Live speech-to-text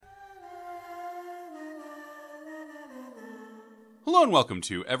Hello and welcome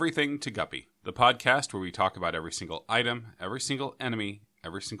to Everything to Guppy, the podcast where we talk about every single item, every single enemy,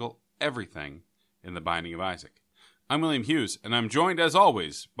 every single everything in the Binding of Isaac. I'm William Hughes, and I'm joined, as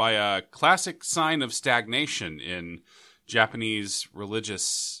always, by a classic sign of stagnation in Japanese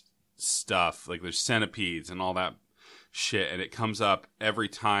religious stuff. Like there's centipedes and all that shit, and it comes up every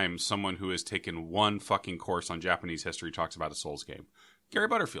time someone who has taken one fucking course on Japanese history talks about a Souls game. Gary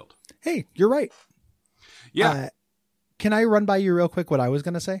Butterfield. Hey, you're right. Yeah. Can I run by you real quick what I was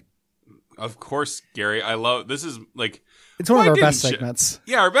going to say? Of course, Gary. I love this. Is like it's one of our best segments.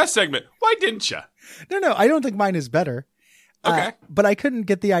 Yeah, our best segment. Why didn't you? No, I don't think mine is better. Okay, but I couldn't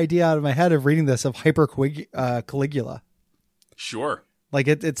get the idea out of my head of reading this of Hypercoagulation. Sure, like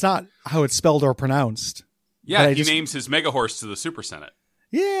it's not how it's spelled or pronounced. Yeah, he names his mega horse to the Super Senate.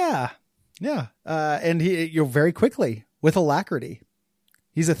 Yeah, and he very quickly with alacrity.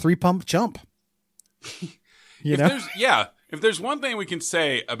 He's a 3-pump chump. If there's one thing we can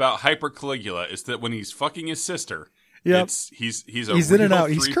say about Hypercoagulation is that when he's fucking his sister, he's in and out.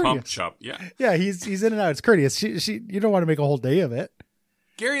 He's 3-pump chump. Yeah, he's in and out. It's courteous. She you don't want to make a whole day of it.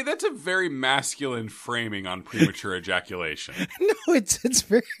 Gary, that's a very masculine framing on premature ejaculation. No, it's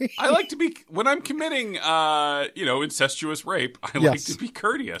very. I like to be when I'm committing, incestuous rape. I like to be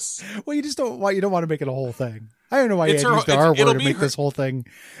courteous. Well, you don't want to make it a whole thing. I don't know why you used the R word to make this whole thing.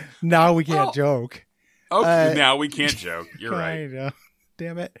 Now we can't joke. Okay, now we can't joke. You're right. I know.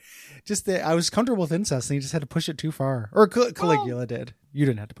 Damn it. Just I was comfortable with incest, and you just had to push it too far. Or Caligula did. You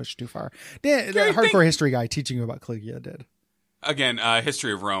didn't have to push it too far. The hardcore history guy teaching you about Caligula did. Again,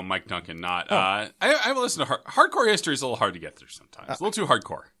 History of Rome, Mike Duncan, not. I haven't listened to hardcore history is a little hard to get through sometimes. A little too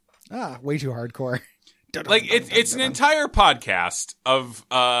hardcore. Way too hardcore. Like it's an entire podcast of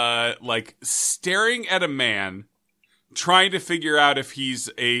staring at a man trying to figure out if he's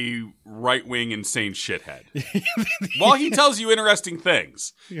a right-wing insane shithead while he tells you interesting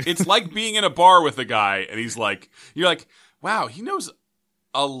things. It's like being in a bar with a guy and you're like, wow, he knows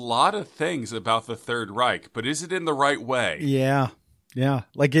a lot of things about the Third Reich, but is it in the right way? Yeah.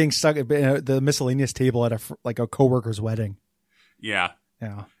 Like getting stuck at the miscellaneous table at a coworker's wedding. Yeah.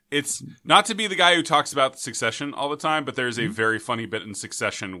 Yeah. It's not to be the guy who talks about Succession all the time, but there's a very funny bit in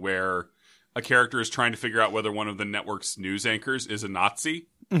Succession where a character is trying to figure out whether one of the network's news anchors is a Nazi.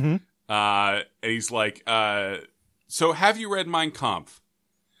 Mm-hmm. And he's like, so have you read Mein Kampf?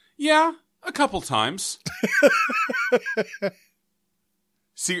 Yeah, a couple times.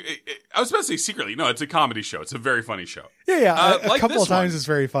 See, I was about to say secretly. No, it's a comedy show. It's a very funny show. Yeah. A couple of times is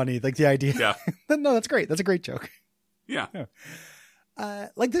very funny. Like the idea. Yeah. No, that's great. That's a great joke. Yeah.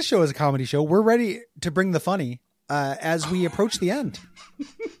 Like this show is a comedy show. We're ready to bring the funny as we approach the end.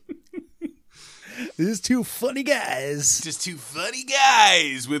 These two funny guys. Just two funny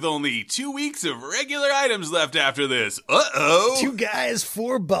guys with only 2 weeks of regular items left after this. Uh-oh. 2 guys,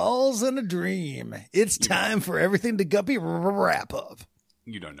 4 balls, and a dream. It's time for Everything to Guppy wrap up.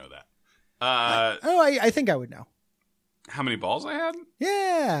 You don't know that. I think I would know. How many balls I had?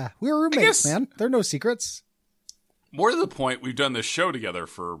 Yeah. We were roommates, man. There are no secrets. More to the point, we've done this show together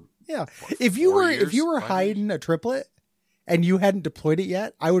for if you were hiding a triplet and you hadn't deployed it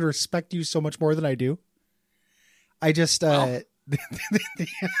yet, I would respect you so much more than I do. I just I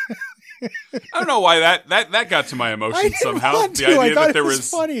don't know why that got to my emotions somehow. The idea that there was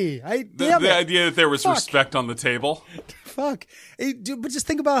funny. The idea that there was respect on the table. Fuck. But just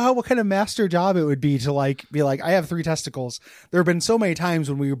think about what kind of master job it would be to be like, I have 3 testicles. There have been so many times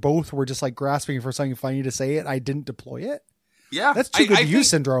when we both were just grasping for something funny to say it. I didn't deploy it. Yeah. That's too good to use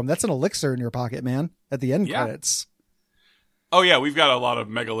syndrome. That's an elixir in your pocket, man. At the end credits. Oh yeah, we've got a lot of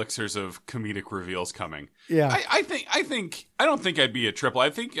mega elixirs of comedic reveals coming. Yeah, I don't think I'd be a triple. I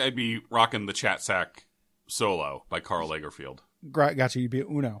think I'd be rocking the Chat Sack solo by Carl Lagerfeld. Gotcha, you'd be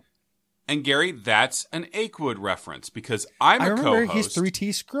Uno. And Gary, that's an Achewood reference because I remember he's 3T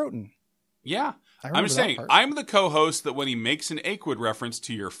Scroton. Yeah, I'm saying I'm the co-host that when he makes an Achewood reference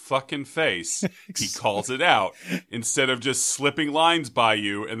to your fucking face, he calls it out instead of just slipping lines by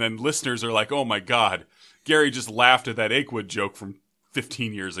you, and then listeners are like, "Oh my god." Gary just laughed at that Achewood joke from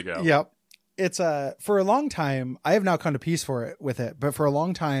 15 years ago. Yep. It's for a long time, I have now come to peace with it, but for a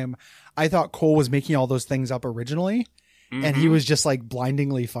long time, I thought Cole was making all those things up originally, and he was just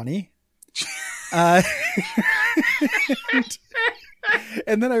blindingly funny. And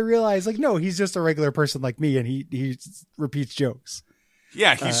then I realized no, he's just a regular person like me, and he repeats jokes.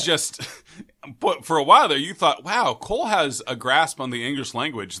 Yeah, he's just, but for a while there, you thought, wow, Cole has a grasp on the English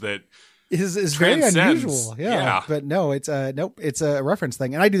language that is very unusual. Yeah. But no, it's nope. It's a reference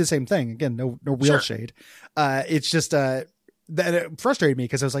thing. And I do the same thing. Again, no real shade. It's just, that it frustrated me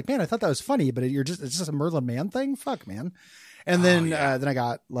because I was like, man, I thought that was funny, but it's just a Merlin Mann thing. Fuck, man. And then I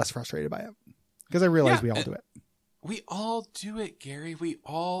got less frustrated by it because I realized we all do it. We all do it, Gary. We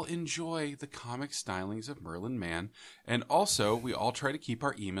all enjoy the comic stylings of Merlin Mann. And also, we all try to keep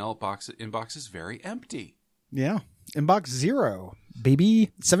our email inboxes very empty. Yeah. Inbox 0,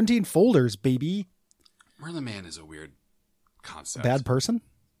 baby. 17 folders, baby. Merlin Mann is a weird concept. Bad person?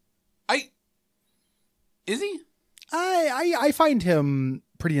 Is he? I find him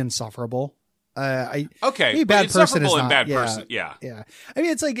pretty insufferable. Okay, bad person is not bad person. Yeah. I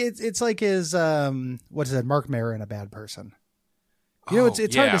mean, it's like his what is it? Mark Maron, a bad person.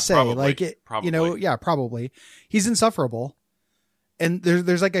 It's hard to say. Probably, probably. Probably. He's insufferable, and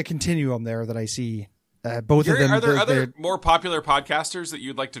there's like a continuum there that I see. Both of them. Are there other more popular podcasters that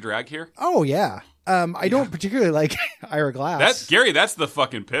you'd like to drag here? Oh yeah. I don't particularly like Ira Glass. That's the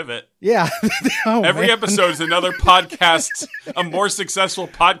fucking pivot. Yeah. Every episode is another podcast, a more successful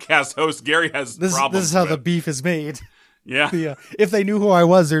podcast host Gary has problems This is how with. the beef is made. Yeah. If they knew who I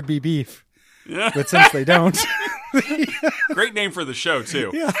was, there'd be beef. Yeah. But since they don't. Great name for the show,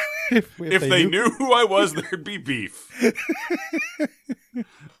 too. Yeah. If they knew who I was, there'd be beef.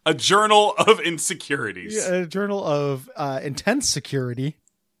 A journal of insecurities. Yeah, a journal of intense security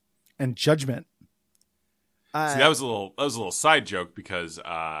and judgment. See, that was a little side joke because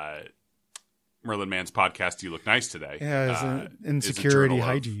Merlin Mann's podcast, You Look Nice Today. Yeah, insecurity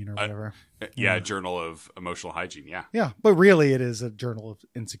hygiene or whatever. A journal of emotional hygiene. Yeah. Yeah, but really it is a journal of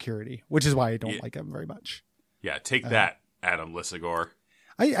insecurity, which is why I don't like him very much. Yeah, take that, Adam Lissagore.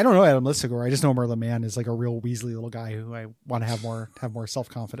 I don't know Adam Lissagore. I just know Merlin Mann is like a real Weasley little guy who I want to have more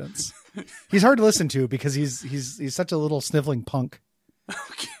self-confidence. He's hard to listen to because he's such a little sniveling punk.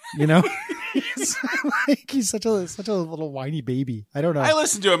 Okay. You know? he's such a little whiny baby. I don't know. I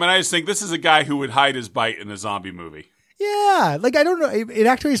listen to him and I just think this is a guy who would hide his bite in a zombie movie. Yeah, like I don't know. It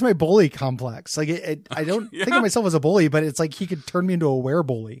activates my bully complex. Like I don't think of myself as a bully, but it's like he could turn me into a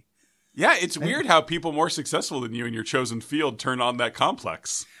were-bully. Yeah, it's weird how people more successful than you in your chosen field turn on that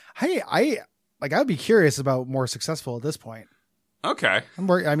complex. I would be curious about more successful at this point. Okay,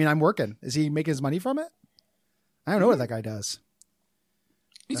 I'm working. Is he making his money from it? I don't know what that guy does.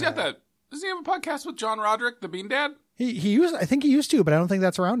 He's got that. Does he have a podcast with John Roderick, the Bean Dad? I think he used to, but I don't think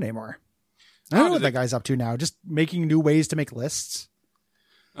that's around anymore. I don't know what that guy's up to now. Just making new ways to make lists.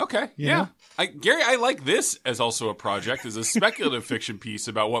 Okay. Yeah. Gary, I like this as also a project, as a speculative fiction piece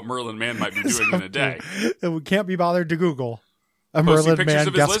about what Merlin Mann might be doing in a day. We can't be bothered to Google a Posting Merlin Mann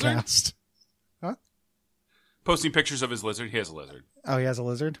guest cast. Huh? Posting pictures of his lizard. He has a lizard. Oh, he has a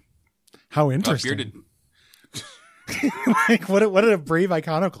lizard? How interesting. Bearded. Like, what a brave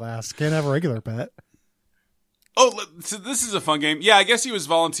iconoclast. Can't have a regular pet. Oh, so this is a fun game. Yeah, I guess he was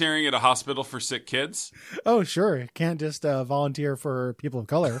volunteering at a hospital for sick kids. Oh, sure. Can't just volunteer for people of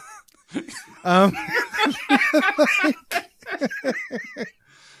color.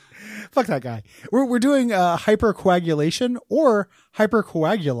 Fuck that guy. We're doing hypercoagulation or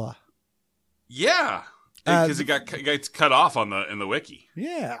hypercoagula. Yeah, because it gets cut off in the wiki.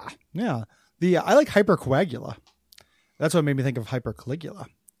 Yeah. I like hypercoagula. That's what made me think of hypercaligula.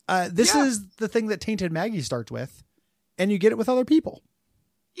 This is the thing that Tainted Maggie starts with, and you get it with other people.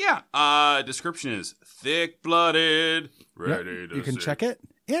 Yeah. Description is thick-blooded, ready to You can see. check it,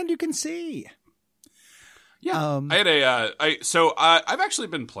 and you can see. Yeah. I had I've actually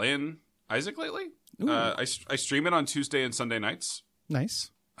been playing Isaac lately. I stream it on Tuesday and Sunday nights.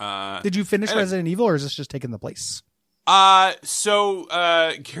 Nice. Did you finish Resident Evil, or is this just taking the place? So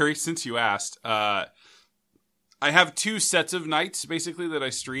Gary, since you asked, I have two sets of nights basically that I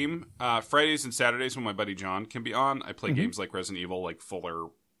stream. Fridays and Saturdays when my buddy John can be on. I play games like Resident Evil, like fuller,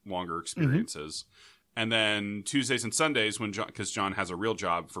 longer experiences. And then Tuesdays and Sundays because John has a real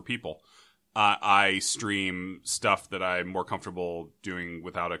job for people, I stream stuff that I'm more comfortable doing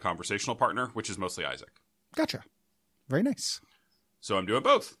without a conversational partner, which is mostly Isaac. Gotcha. Very nice. So I'm doing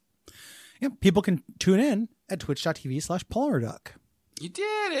both. Yeah, people can tune in at twitch.tv/PalmerDuck. You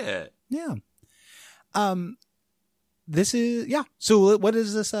did it. Yeah. This is So what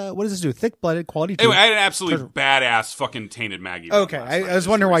does this do? Thick-blooded quality. Anyway, I had an absolutely badass fucking Tainted Maggie. Okay, I was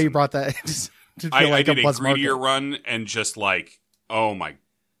wondering why you brought that. I did a greedier run and just like, oh my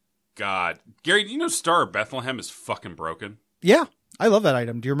god, Gary, do you know Star of Bethlehem is fucking broken? Yeah, I love that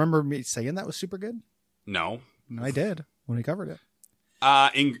item. Do you remember me saying that was super good? No, I did when we covered it.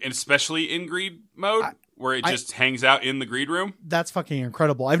 Especially in greed mode, where it just hangs out in the greed room. That's fucking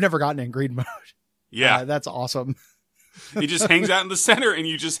incredible. I've never gotten in greed mode. Yeah, that's awesome. He just hangs out in the center, and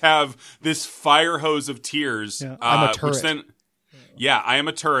you just have this fire hose of tears. Yeah, I'm a turret. Yeah, I am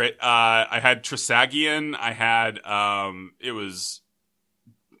a turret. I had Trisagion. I had, it was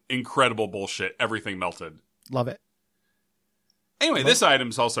incredible bullshit. Everything melted. Love it. Anyway, this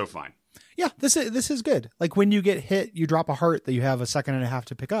item's also fine. Yeah, this is good. Like when you get hit, you drop a heart that you have a second and a half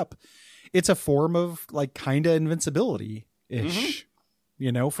to pick up. It's a form of like kind of invincibility ish,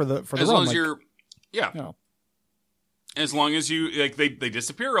 for the as run. Long as you're, as long as you like they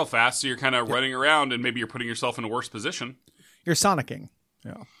disappear real fast, so you're kind of running around and maybe you're putting yourself in a worse position. You're sonicking.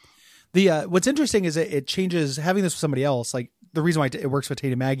 Yeah. The what's interesting is it changes having this with somebody else. Like the reason why it works with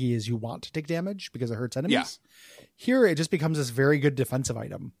Tainted Maggie is you want to take damage because it hurts enemies. Yeah. Here it just becomes this very good defensive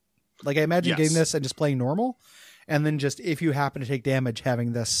item. Like I imagine getting this and just playing normal, and then just if you happen to take damage,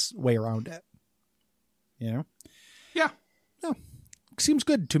 having this way around it. Yeah. No, seems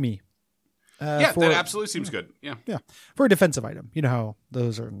good to me. That absolutely seems good. Yeah. For a defensive item, you know how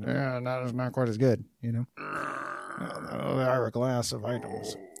those are not quite as good. The hourglass of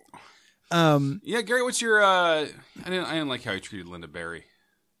items. Gary, what's your? I didn't like how he treated Linda Berry.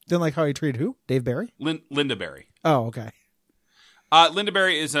 Didn't like how he treated who? Dave Barry? Linda Berry. Oh, okay. Linda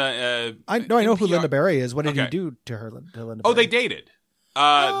Berry is I know who Linda Berry is. What did he do to her? To Linda Berry? They dated.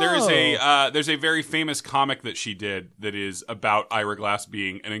 There's a very famous comic that she did that is about Ira Glass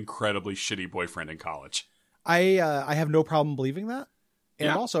being an incredibly shitty boyfriend in college. I have no problem believing that, and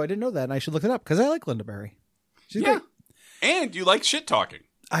also I didn't know that, and I should look it up because I like Linda Berry. She's great. And you like shit talking.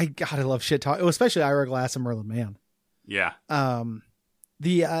 I love shit talk, especially Ira Glass and Merlin Mann. Yeah. Don't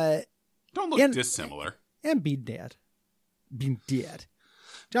look dissimilar. And Being Dead.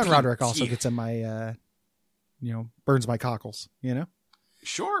 John Roderick also gets in my, burns my cockles,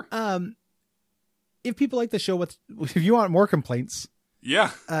 Sure. If people like the show, if you want more complaints,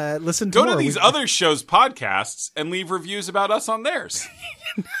 listen to Go to these other shows' podcasts and leave reviews about us on theirs.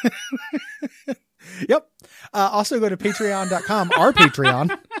 Yep. Also go to patreon.com, our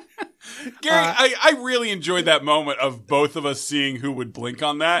Patreon. Gary, I really enjoyed that moment of both of us seeing who would blink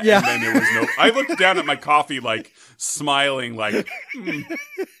on that. Yeah. And then there was no, I looked down at my coffee, like smiling, like,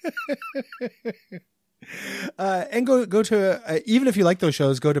 and go to, even if you like those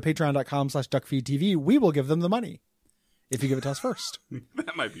shows, go to patreon.com/duckfeedtv. We will give them the money if you give it to us first.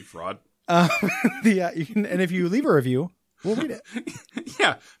 That might be fraud. And if you leave a review, we'll read it.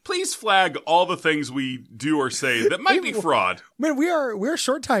 Yeah. Please flag all the things we do or say that might be fraud. Man, we're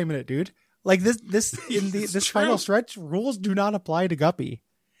short timing it, dude. Like this final stretch, rules do not apply to Guppy.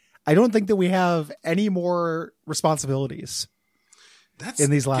 I don't think that we have any more responsibilities in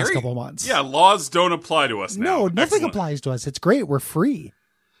these last couple months. Yeah, laws don't apply to us now. No, nothing applies to us. It's great. We're free.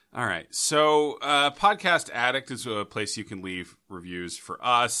 All right. So Podcast Addict is a place you can leave reviews for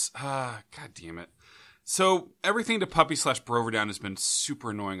us. God damn it. So everything to Puppy/Broverdown has been super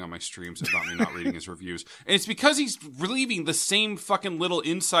annoying on my streams about me not reading his reviews. And it's because he's leaving the same fucking little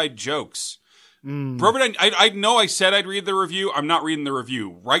inside jokes. Broverdown, I know I said I'd read the review. I'm not reading the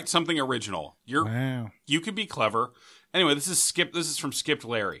review. Write something original. You could be clever. Anyway, this is from Skipped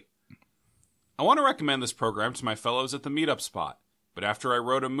Larry. I want to recommend this program to my fellows at the meetup spot. But after I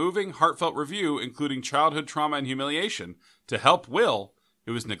wrote a moving, heartfelt review, including childhood trauma and humiliation, to help Will,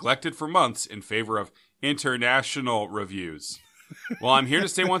 it was neglected for months in favor of international reviews. Well, I'm here to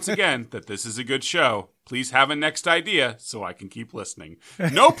say once again that this is a good show. Please have a next idea so I can keep listening.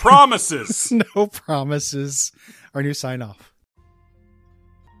 No promises. No promises. Our new sign off.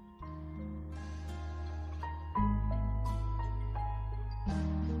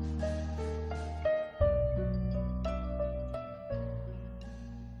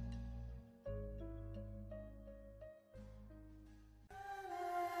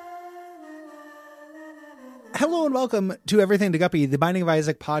 Hello and welcome to Everything to Guppy, the Binding of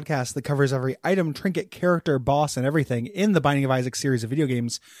Isaac podcast that covers every item, trinket, character, boss, and everything in the Binding of Isaac series of video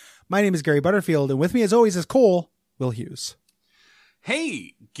games. My name is Gary Butterfield, and with me as always is Cole, Will Hughes.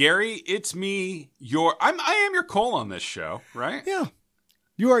 Hey, Gary, it's me. I am your Cole on this show, right? Yeah.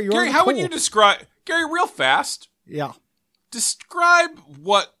 You are Gary, how would you describe Gary real fast? Yeah. Describe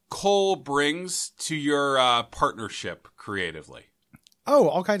what Cole brings to your partnership creatively. Oh,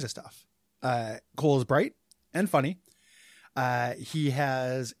 all kinds of stuff. Cole is bright and funny. He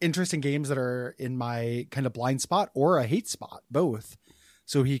has interest in games that are in my kind of blind spot or a hate spot, both.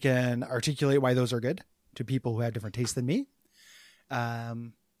 So he can articulate why those are good to people who have different tastes than me. Yeah.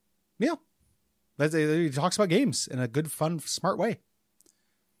 He talks about games in a good, fun, smart way.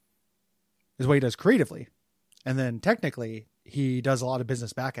 Is what he does creatively. And then technically, he does a lot of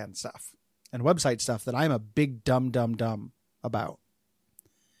business backend stuff and website stuff that I'm a big dumb about.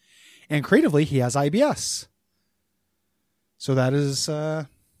 And creatively, he has IBS. So that is,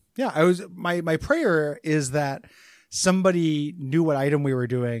 my prayer is that somebody knew what item we were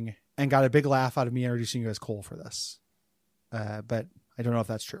doing and got a big laugh out of me introducing you as Cole for this. But I don't know if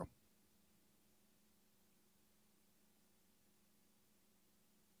that's true.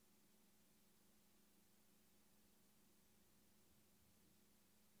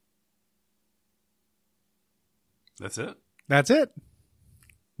 That's it. That's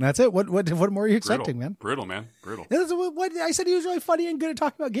it. What more are you expecting, man? Brutal, man. Brutal. That's what I said. He was really funny and good at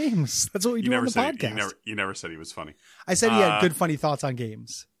talking about games. That's what we do on the podcast. You never said he was funny. I said he had good, funny thoughts on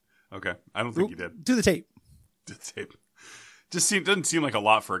games. Okay. I don't think you did. Do the tape. Doesn't seem like a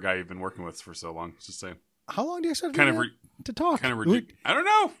lot for a guy you've been working with for so long. Just saying. How long do you expect to talk? Kind of ridiculous. I don't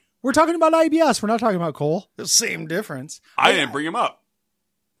know. We're talking about IBS. We're not talking about Cole. The same difference. I didn't bring him up.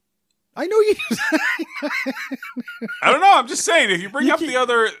 I know you. I don't know. I'm just saying, if you bring up the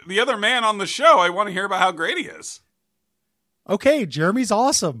other man on the show, I want to hear about how great he is. Okay, Jeremy's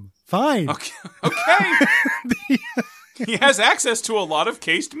awesome. Fine. Okay. He has access to a lot of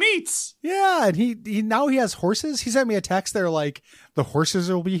cased meats. Yeah, and he now he has horses. He sent me a text. They're like, the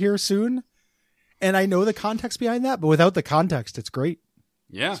horses will be here soon, and I know the context behind that, but without the context, it's great.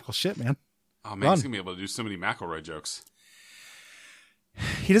 Yeah. Well, shit, man. Oh man, he's gonna be able to do so many McElroy jokes.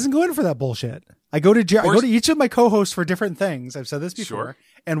 He doesn't go in for that bullshit. I go to each of my co-hosts for different things. I've said this before. Sure.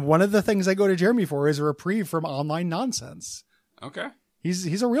 And one of the things I go to Jeremy for is a reprieve from online nonsense. Okay.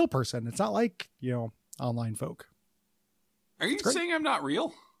 He's a real person. It's not like, online folk. Are you saying I'm not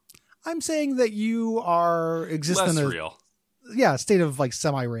real? I'm saying that you are existing less real. Yeah, state of like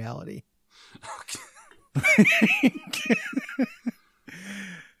semi-reality. Okay.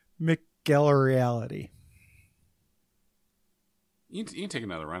 McGeller reality. You can take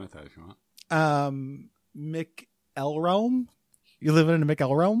another run at that if you want. McElrome? You live in a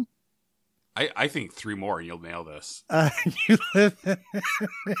McElrome? I think 3 more and you'll nail this. You live in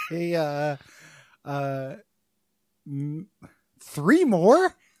a 3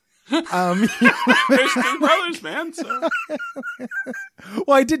 more? There's 2 brothers, man. So.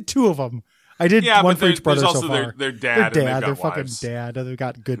 Well, I did 2 of them. I did one for each brother so far. Their dad. They're fucking dad. They've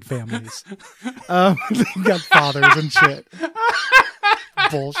got good families. They've got fathers and shit.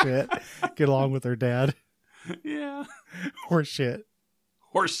 Bullshit. Get along with their dad. Yeah. Horse shit.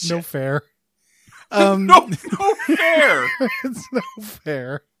 No fair. No fair. It's no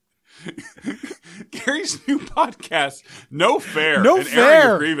fair. Gary's new podcast, No Fair. No and fair. Airing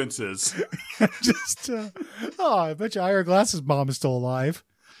your grievances. Just, I bet you Ira Glass's mom is still alive.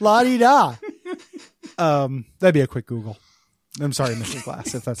 La-di-da. That'd be a quick Google. I'm sorry, Mr.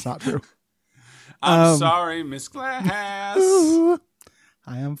 Glass, if that's not true. I'm sorry, Miss Glass. Ooh,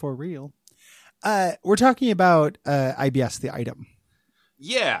 I am for real. We're talking about IBS, the item.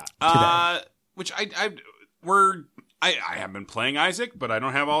 Yeah. Which I have been playing Isaac, but I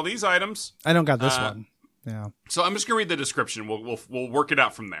don't have all these items. I don't got this one. Yeah. So I'm just gonna read the description. We'll work it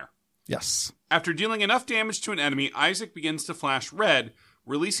out from there. Yes. After dealing enough damage to an enemy, Isaac begins to flash red.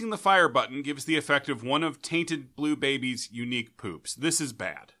 Releasing the fire button gives the effect of one of Tainted Blue Baby's unique poops. This is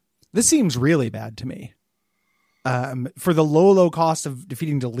bad. This seems really bad to me. For the low cost of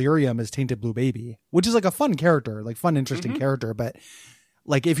defeating Delirium as Tainted Blue Baby, which is like a fun character, like fun, interesting character. But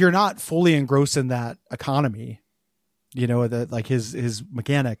like, if you're not fully engrossed in that economy, like his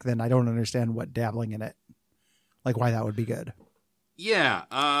mechanic, then I don't understand what dabbling in it, like why that would be good.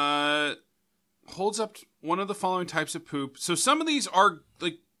 Yeah. Holds up one of the following types of poop. So some of these are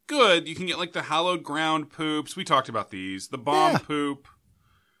like good. You can get like the hallowed ground poops. We talked about these. The bomb poop.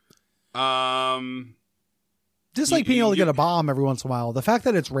 Just like being able to get a bomb every once in a while. The fact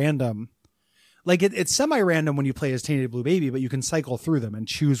that it's random, like it's semi-random when you play as Tainted Blue Baby, but you can cycle through them and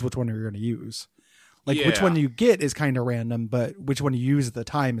choose which one you're going to use. Like which one you get is kind of random, but which one you use at the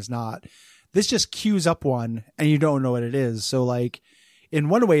time is not. This just queues up one and you don't know what it is. So like, in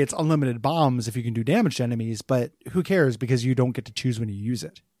one way, it's unlimited bombs if you can do damage to enemies, but who cares because you don't get to choose when you use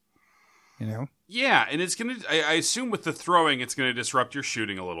it. Yeah, and it's going to, I assume with the throwing, it's going to disrupt your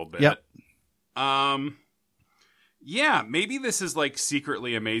shooting a little bit. Yep. Yeah, maybe this is like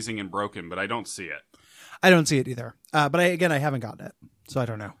secretly amazing and broken, but I don't see it. I don't see it either. But I haven't gotten it, so I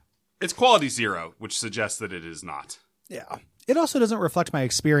don't know. It's quality 0, which suggests that it is not. Yeah. It also doesn't reflect my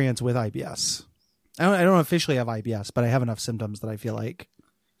experience with IBS. I don't officially have IBS, but I have enough symptoms that I feel like.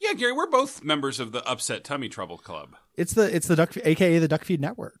 Yeah, Gary, we're both members of the Upset Tummy Trouble Club. It's the Duck, aka the Duck Feed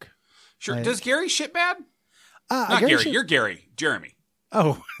Network. Sure. Does Gary shit bad? Not Gary. You're Gary. Jeremy.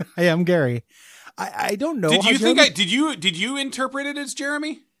 Oh, I am Gary. I don't know. Did you think did you interpret it as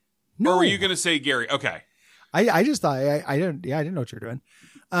Jeremy? No. Or were you going to say Gary? Okay. I just thought I didn't know what you were doing.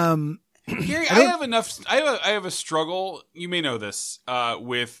 Gary, I have a struggle, you may know this,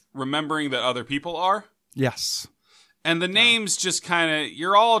 with remembering that other people are. Yes. And the names just kind of,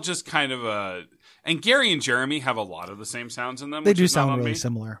 you're all just kind of a, and Gary and Jeremy have a lot of the same sounds in them. They do sound really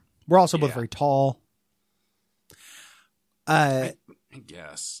similar. We're also both very tall. I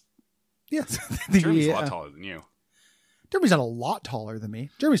guess. Yes. Jeremy's a lot taller than you. Jeremy's not a lot taller than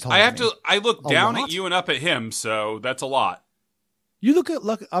me. Jeremy's taller than me. I look down at you and up at him, so that's a lot. You look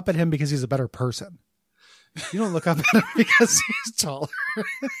up at him because he's a better person. You don't look up at him because he's taller.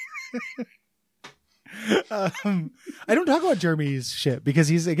 I don't talk about Jeremy's shit because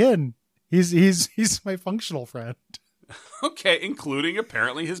he's my functional friend. Okay, including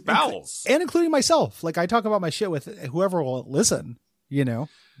apparently his bowels. And including myself. Like I talk about my shit with whoever will listen,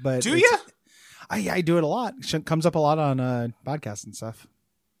 but do you? I do it a lot. It comes up a lot on podcasts and stuff.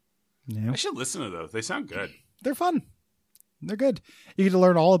 I should listen to those. They sound good. They're fun. They're good. You get to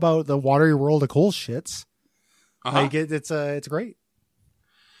learn all about the watery world of Cole's shits. Like it's great.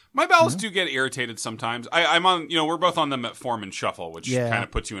 My bowels do get irritated sometimes. I'm on, we're both on the metformin shuffle, which kind of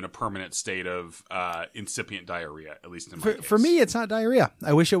puts you in a permanent state of incipient diarrhea, at least in my case. For me, it's not diarrhea.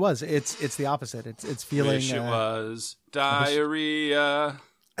 I wish it was. It's the opposite. It's feeling. Wish it was diarrhea.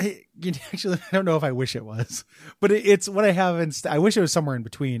 Actually, I don't know if I wish it was, but it's what I have. I wish it was somewhere in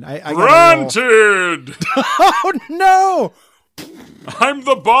between. Granted. Oh no! I'm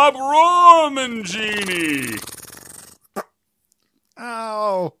the Bob Roman genie.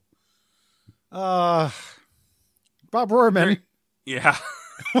 Ow. Bob Rohrman. Yeah.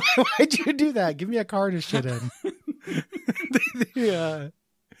 Why'd you do that? Give me a car to shit in. Gary,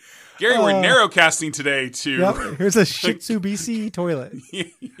 we're narrowcasting today to... Yep, here's a Shih Tzu BC toilet.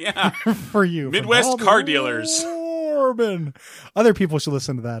 Yeah. For you. Midwest car dealers. Rohrman. Other people should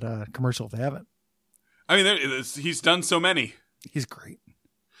listen to that commercial if they haven't. I mean, he's done so many. He's great.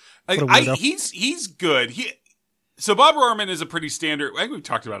 He's good. So Bob Rohrman is a pretty standard. I think we've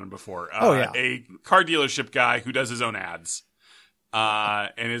talked about him before. A car dealership guy who does his own ads,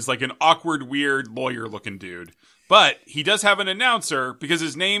 and is like an awkward, weird lawyer-looking dude. But he does have an announcer because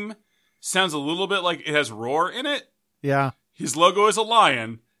his name sounds a little bit like it has roar in it. Yeah. His logo is a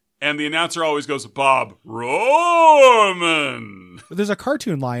lion, and the announcer always goes Bob Rohrman. But there's a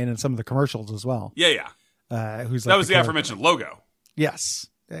cartoon lion in some of the commercials as well. Yeah. Who's that was the aforementioned logo. Yes.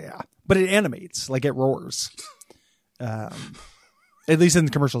 Yeah. But it animates, like it roars. At least in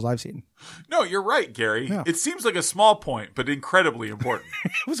the commercials I've seen. No, you're right, Gary. Yeah. It seems like a small point, but incredibly important.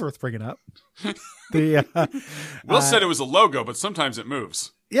 It was worth bringing up. Will said it was a logo, but sometimes it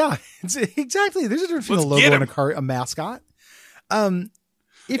moves. Yeah, exactly. There's a difference between a logo and a mascot.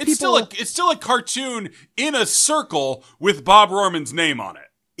 It's still a cartoon in a circle with Bob Rohrman's name on it.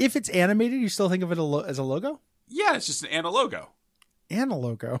 If it's animated, you still think of it as a logo? Yeah, it's just an logo. And a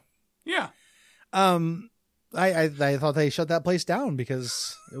logo. Yeah. I thought they shut that place down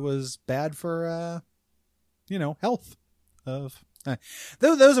because it was bad for health of that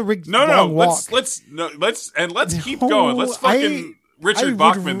was a long walk. Let's keep going. Let's fucking Richard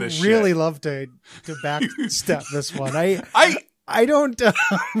Bachman this shit. I would really love to backstep this one. I don't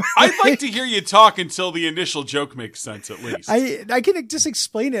I'd like to hear you talk until the initial joke makes sense at least. I can just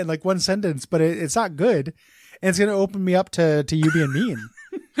explain it in like one sentence, but it's not good. And it's going to open me up to you being mean.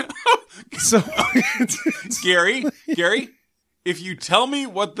 So Gary, if you tell me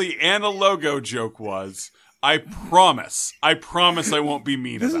what the Anna logo joke was, I promise I won't be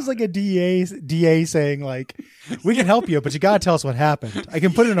mean. This is like a DA saying like, we can help you, but you got to tell us what happened. I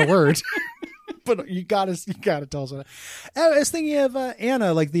can put in a word, but you got to tell us what. I was thinking of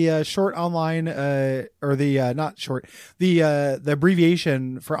Anna, like the short online or the not short, the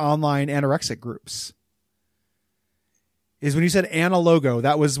abbreviation for online anorexic groups. Is when you said Anna logo,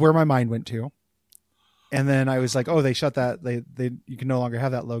 that was where my mind went to. And then I was like, oh, they shut that. You can no longer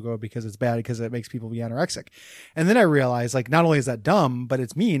have that logo because it's bad because it makes people be anorexic. And then I realized like, not only is that dumb, but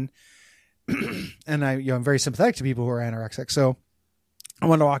it's mean. And I'm very sympathetic to people who are anorexic. So I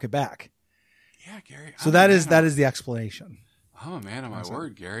want to walk it back. Yeah, Gary. So that is the explanation. I'm a man of my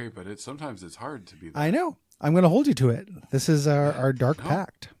word, Gary, but sometimes it's hard to be that. I know. I'm going to hold you to it. This is our dark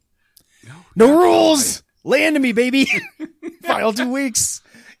pact. No rules. Lay into me, baby. Final 2 weeks.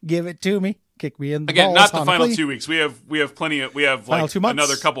 Give it to me. Kick me in the balls. Again, not the final 2 weeks. We have plenty of. We have like 2 months.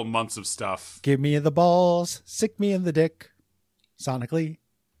 Another couple months of stuff. Give me the balls. Sick me in the dick. Sonically.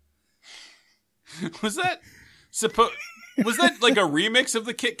 Was that like a remix of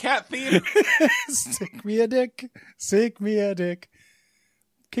the Kit Kat theme? Sick me a dick. Sick me a dick.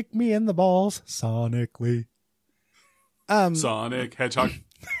 Kick me in the balls. Sonically. Sonic Hedgehog.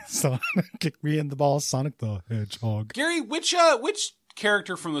 Sonic, kick me in the balls, Sonic the Hedgehog. Gary, which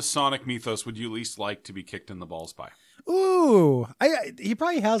character from the Sonic mythos would you least like to be kicked in the balls by? Ooh, he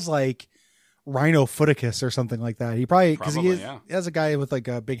probably has like Rhinophodicus or something like that. He probably, because he yeah. has a guy with like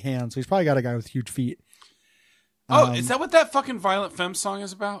a big hand, so he's probably got a guy with huge feet. Oh, is that what that fucking Violent Femme song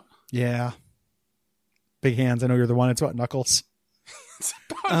is about? Yeah. Big hands. I know you're the one. It's about Knuckles. It's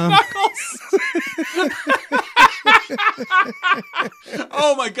about Knuckles.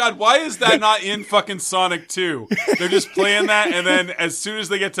 Oh my god, why is that not in fucking Sonic 2? They're just playing that, and then as soon as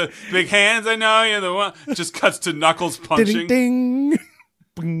they get to Big Hands, I know you're the one, it just cuts to Knuckles punching. Ding, ding.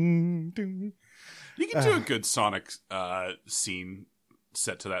 Bing, ding. You can do a good Sonic scene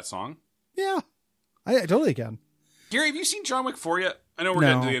set to that song. Yeah, I totally can. Gary, have you seen John Wick 4 yet? I know we're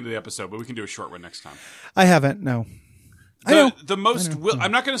getting to the end of the episode, but we can do a short one next time. I haven't, no. The most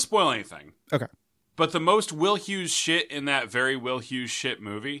I'm not going to spoil anything. Okay. But the most Will Hughes shit in that very Will Hughes shit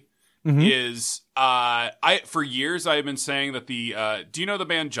movie is for years I have been saying that the do you know the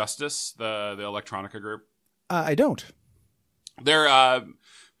band Justice, the electronica group? I don't. They're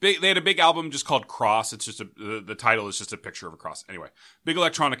they had a big album just called Cross. It's just the title is just a picture of a cross. Anyway, big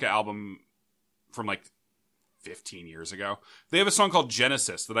electronica album from like 15 years ago. They have a song called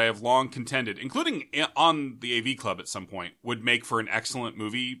Genesis that I have long contended, including on the AV Club at some point, would make for an excellent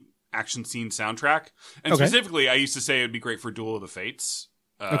movie action scene soundtrack. And specifically, I used to say it would be great for Duel of the Fates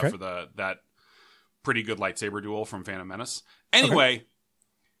for that pretty good lightsaber duel from Phantom Menace. Anyway,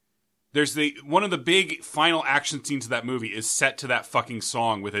 there's one of the big final action scenes of that movie is set to that fucking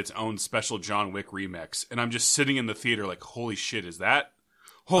song with its own special John Wick remix. And I'm just sitting in the theater like, holy shit, is that?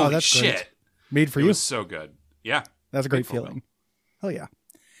 Holy shit. Great. Made for it you. was so good. Yeah. That's a great feeling. Hell yeah.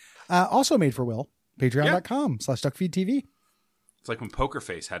 Also made for Will. Patreon.com/DuckFeedTV. It's like when Poker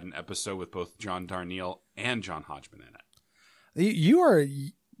Face had an episode with both John Darnielle and John Hodgman in it.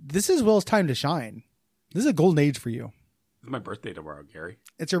 This is Will's time to shine. This is a golden age for you. It's my birthday tomorrow, Gary.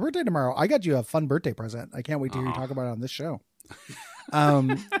 It's your birthday tomorrow. I got you a fun birthday present. I can't wait to hear you talk about it on this show.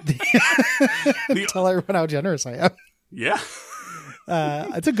 Tell everyone how generous I am. Yeah.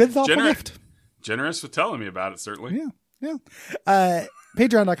 It's a good thoughtful gift. Generous for telling me about it, certainly. Yeah.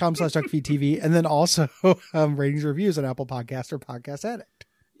 Patreon.com/DuckFeedTV, and then also ratings, reviews on Apple Podcast or Podcast Addict.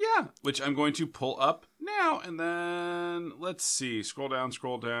 Yeah, which I'm going to pull up now, and then let's see. Scroll down.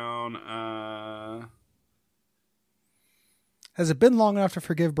 Has it been long enough to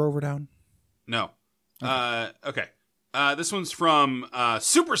forgive Broverdown? No. Okay. This one's from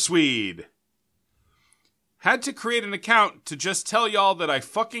Super Swede. Had to create an account to just tell y'all that I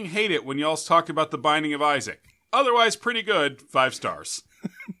fucking hate it when y'all talk about the Binding of Isaac. Otherwise, pretty good. 5 stars.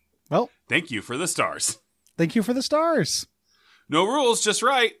 Well, thank you for the stars. Thank you for the stars. No rules, just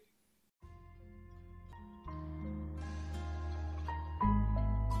right.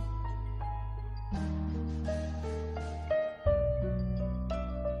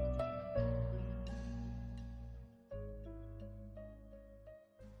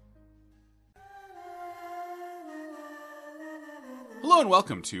 Hello and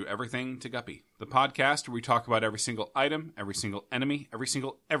welcome to Everything to Guppy, the podcast where we talk about every single item, every single enemy, every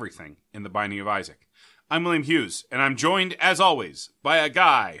single everything in the Binding of Isaac. I'm William Hughes, and I'm joined, as always, by a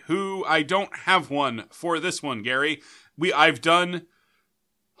guy who I don't have one for this one, Gary. I've done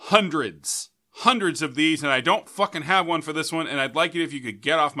hundreds of these, and I don't fucking have one for this one, and I'd like it if you could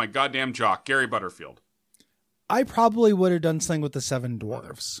get off my goddamn jock. Gary Butterfield. I probably would have done something with the 7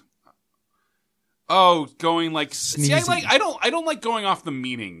 dwarves. Oh, going like Sneezy. See, I don't like going off the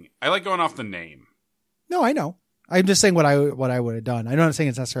meaning. I like going off the name. No, I know. I'm just saying what I would have done. I'm not saying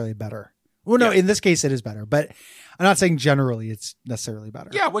it's necessarily better. Well, no, in this case it is better, but I'm not saying generally it's necessarily better.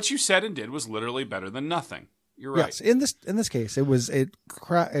 Yeah, what you said and did was literally better than nothing. You're right. Yes, in this case it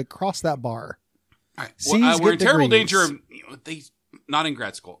crossed that bar. All right. Well, we're in terrible danger of not in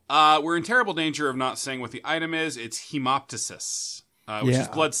grad school. We're in terrible danger of not saying what the item is. It's Hemoptysis, which is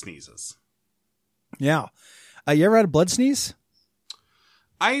blood sneezes. Yeah. You ever had a blood sneeze?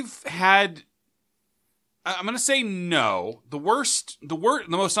 I've had, I'm going to say no. The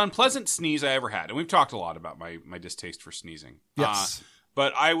most unpleasant sneeze I ever had, and we've talked a lot about my distaste for sneezing. Yes.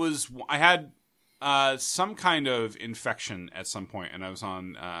 But I had some kind of infection at some point, and I was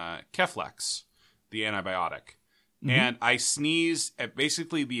on Keflex, the antibiotic. Mm-hmm. And I sneezed at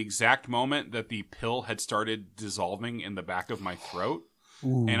basically the exact moment that the pill had started dissolving in the back of my throat.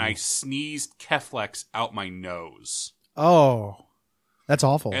 Ooh. And I sneezed Keflex out my nose. Oh, that's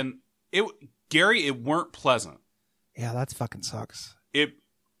awful. And Gary, it weren't pleasant. Yeah, that fucking sucks. You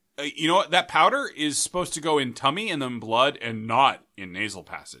know what? That powder is supposed to go in tummy and then blood and not in nasal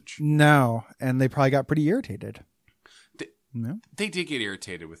passage. No, and they probably got pretty irritated. They did get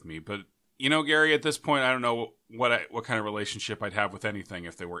irritated with me, but you know, Gary, at this point, I don't know what kind of relationship I'd have with anything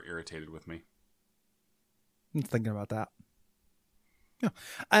if they were irritated with me. I'm thinking about that.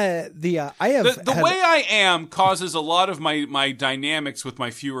 I have the way I am causes a lot of my dynamics with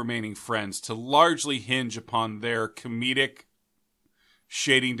my few remaining friends to largely hinge upon their comedic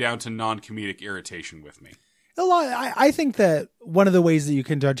shading down to non-comedic irritation with me. I think that one of the ways that you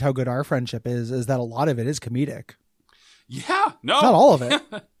can judge how good our friendship is that a lot of it is comedic. Yeah, no, not all of it.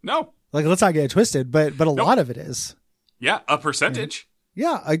 No, like let's not get it twisted, but a lot of it is. Yeah, a percentage.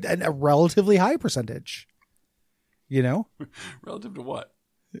 Yeah, a relatively high percentage. You know, relative to what?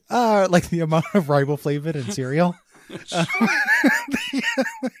 Like the amount of riboflavin in cereal.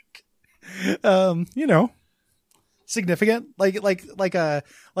 You know, significant, like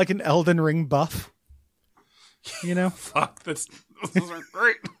an Elden Ring buff. You know, fuck, those are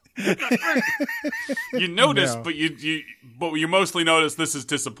great. You notice, No. but you mostly notice this is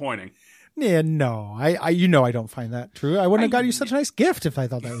disappointing. Yeah, no, I don't find that true. I wouldn't have got you such a nice gift if I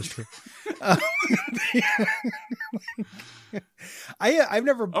thought that was true. I've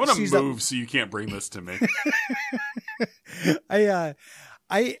never. I'm gonna move so you can't bring this to me. I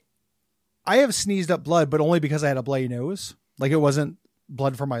have sneezed up blood, but only because I had a bloody nose. Like it wasn't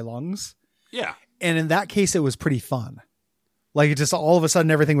blood from my lungs. Yeah, and in that case, it was pretty fun. Like it just all of a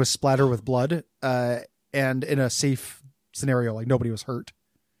sudden everything was splattered with blood, and in a safe scenario, like nobody was hurt.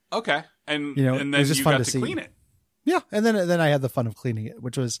 Okay, and you know, and it then was just you fun got to to clean see. it. Yeah, and then I had the fun of cleaning it,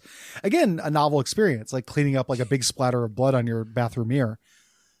 which was again a novel experience, like cleaning up like a big splatter of blood on your bathroom mirror.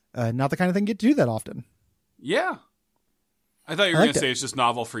 Not the kind of thing you get to do that often. Yeah, I thought you were going to say it's just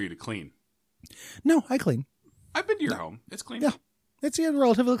novel for you to clean. No, I clean. I've been to your home. It's clean. Yeah, it's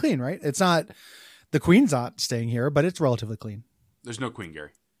relatively clean, right? It's not the Queen's not staying here, but it's relatively clean. There's no Queen,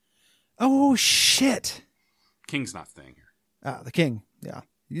 Gary. Oh shit! King's not staying here. The King. Yeah,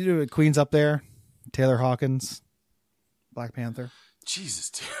 you do it. Queen's up there. Taylor Hawkins. Black Panther.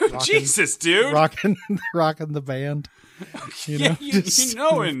 Jesus, dude. Rocking the band. You know,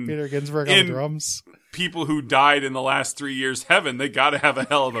 and Peter Ginsburg on the drums. People who died in the last 3 years, heaven, they got to have a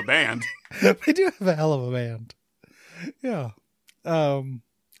hell of a band. They do have a hell of a band. Yeah.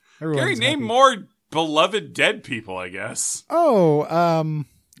 Gary, name more beloved dead people, I guess. Oh,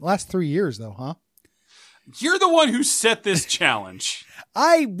 last 3 years though, huh? You're the one who set this challenge.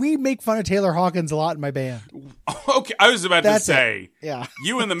 We make fun of Taylor Hawkins a lot in my band. Okay, I was about to say, yeah,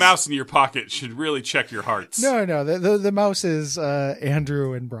 you and the mouse in your pocket should really check your hearts. No, the mouse is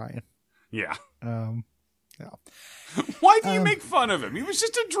Andrew and Brian. Yeah. Yeah. Why do you make fun of him? He was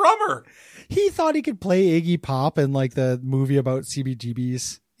just a drummer. He thought he could play Iggy Pop in like the movie about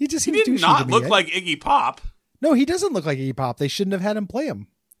CBGBs. He did not look like Iggy Pop. No, he doesn't look like Iggy Pop. They shouldn't have had him play him.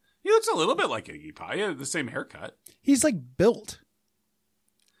 He looks a little bit like Iggy Pop. He had the same haircut. He's like built.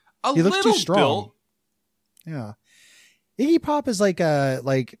 He looks too strong. Built. Yeah. Iggy Pop is like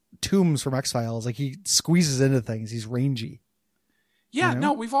Toombs from X-Files. Like he squeezes into things. He's rangy. Yeah, you know?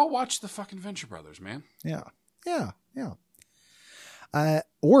 No, we've all watched the fucking Venture Brothers, man. Yeah.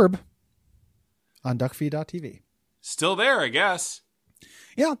 Orb on duckfeed.tv. Still there, I guess.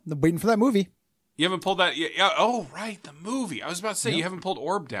 Yeah, I'm waiting for that movie. You haven't pulled that yet? Yeah. Oh, right, the movie. I was about to say, You haven't pulled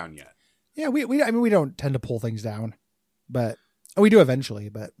Orb down yet. Yeah, we don't tend to pull things down, but we do eventually,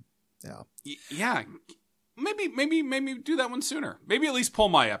 but yeah. Yeah. Maybe do that one sooner. Maybe at least pull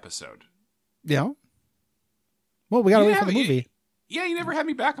my episode. Yeah. Well, we got to wait for the movie. Yeah, you never had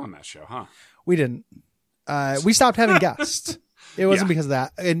me back on that show, huh? We didn't. We stopped having guests. It wasn't because of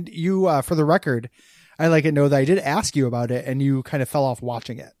that. And you, for the record, I know that I did ask you about it, and you kind of fell off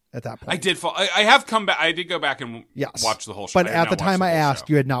watching it at that point. I did. I have come back. I did go back and watch the whole show. But at the time I asked,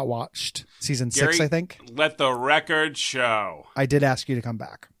 you had not watched season 6, I think. Let the record show. I did ask you to come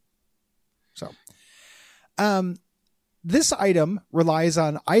back. So, this item relies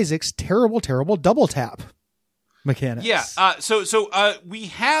on Isaac's terrible double tap mechanics. Yeah. So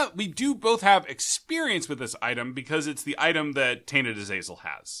we do both have experience with this item because it's the item that Tainted Azazel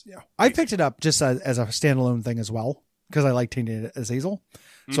has. Yeah. I picked it up just as a standalone thing as well because I like Tainted Azazel.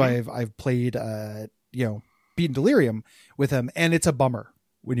 So I've played Beaten Delirium with him, and it's a bummer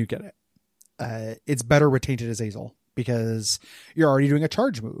when you get it. It's better with Tainted Azazel because you're already doing a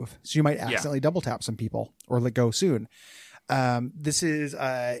charge move, so you might accidentally double tap some people or let go soon. This is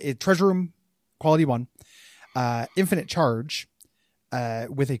Treasure Room Quality 1. Infinite charge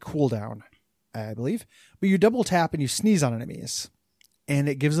with a cooldown, I believe. But you double tap and you sneeze on enemies, and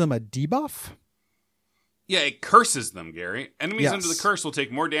it gives them a debuff. Yeah, it curses them, Gary. Enemies under the curse will take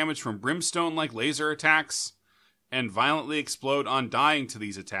more damage from brimstone-like laser attacks and violently explode on dying to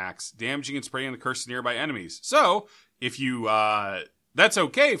these attacks, damaging and spreading the curse to nearby enemies. So, if you... that's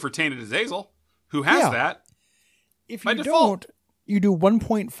okay for Tainted Azazel, who has that. If you don't, you do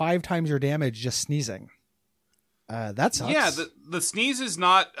 1.5 times your damage just sneezing. That sucks. Yeah, the sneeze is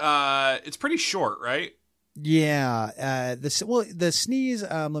not. It's pretty short, right? Yeah. The sneeze.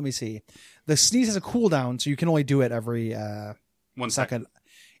 Let me see. The sneeze has a cooldown, so you can only do it every 1 second.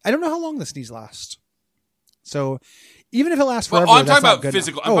 I don't know how long the sneeze lasts. So even if it lasts forever, Well, I'm that's talking not about good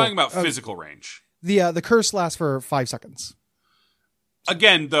physical. enough. I'm talking about physical range. The curse lasts for 5 seconds.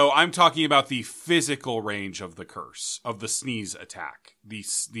 Again, though, I'm talking about the physical range of the curse of the sneeze attack. The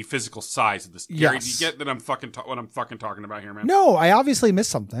physical size of the. Gary, do you get that I'm fucking what I'm fucking talking about here, man? No, I obviously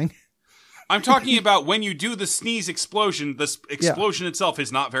missed something. I'm talking about when you do the sneeze explosion. The explosion itself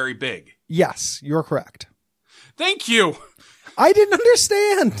is not very big. Yes, you're correct. Thank you. I didn't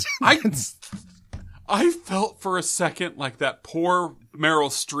understand. I felt for a second like that poor Meryl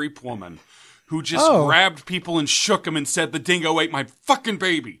Streep woman who just grabbed people and shook them and said, the dingo ate my fucking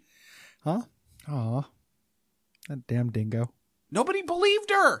baby. Huh? Aw. That damn dingo. Nobody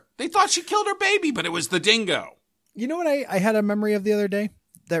believed her. They thought she killed her baby, but it was the dingo. You know what I had a memory of the other day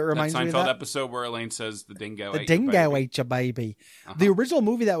that reminds me of that? Seinfeld episode where Elaine says the dingo ate your baby. Uh-huh. The original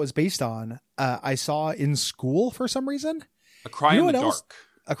movie that was based on, I saw in school for some reason. A Cry in the Dark.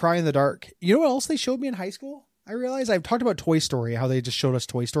 A Cry in the Dark. You know what else they showed me in high school? I realized I've talked about Toy Story, how they just showed us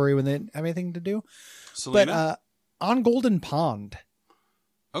Toy Story when they didn't have anything to do. Selena? But on Golden Pond.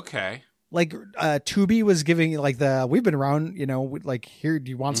 Okay. Like Tubi was giving we've been around, like, here, do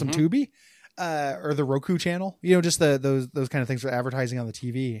you want some Tubi? Or the Roku channel, just those kind of things for advertising on the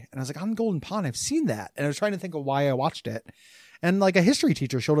TV. And I was like, on Golden Pond, I've seen that. And I was trying to think of why I watched it. And like a history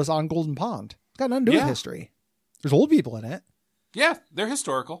teacher showed us on Golden Pond. It's got nothing to do with history. There's old people in it. Yeah, they're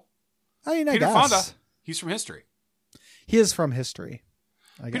historical. I mean, Peter guess. Fonda, he's from history. He is from history.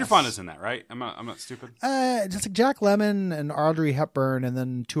 Peter Fonda's in that, right? I'm not stupid. Just like Jack Lemmon and Audrey Hepburn and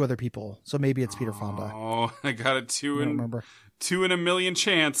then 2 other people. So maybe it's Peter Fonda. Oh, I got a 2 in a million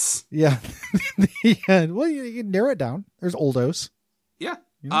chance. Yeah. Well, you can narrow it down. There's Oldos. Yeah.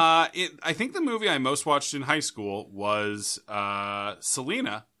 I think the movie I most watched in high school was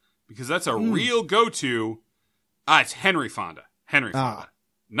Selena, because that's a real go-to. It's Henry Fonda. Henry Fonda.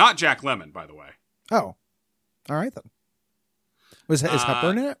 Not Jack Lemmon, by the way. Oh. All right, then. Is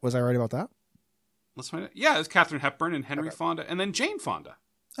Hepburn in it? Was I right about that? Let's find it. Yeah, it's Katharine Hepburn and Henry Fonda, and then Jane Fonda.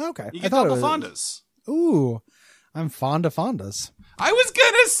 Okay. You get double Fondas. Ooh. I'm fond of Fondas. I was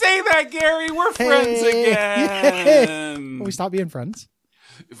going to say that, Gary. We're friends again. Will we stop being friends?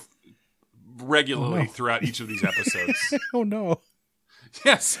 Regularly throughout each of these episodes. Oh, no.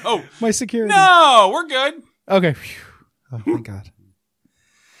 Yes. Oh. My security. No, we're good. Okay. Oh, thank God.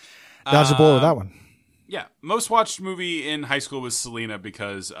 Dodged a bullet with that one. Yeah. Most watched movie in high school was Selena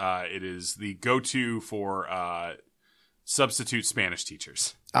because it is the go-to for substitute Spanish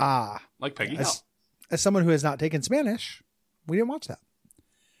teachers. Like Peggy Hill. As someone who has not taken Spanish, we didn't watch that.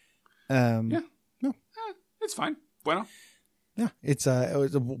 Yeah. No. It's fine. Bueno. Yeah. It's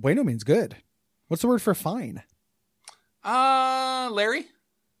bueno means good. What's the word for fine? Larry?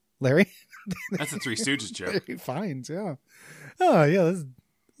 Larry? That's a Three Stooges joke. Larry Fines, yeah. Oh, yeah. That's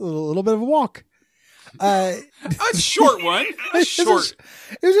a little bit of a walk. A short one. It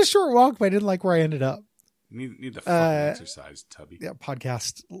was a short walk, but I didn't like where I ended up. Need the fucking exercise, Tubby. Yeah,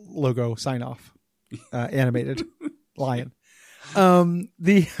 podcast logo sign off. Animated lion.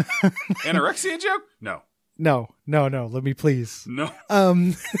 The anorexia joke? No. Let me please. No.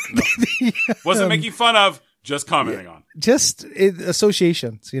 Wasn't making fun of. Just commenting on. Just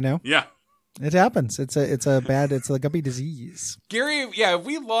associations, Yeah. It happens. It's a guppy disease. Gary, have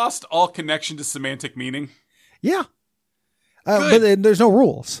we lost all connection to semantic meaning? Yeah. But there's no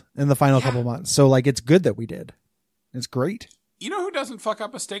rules in the final couple months. So like, it's good that we did. It's great. You know who doesn't fuck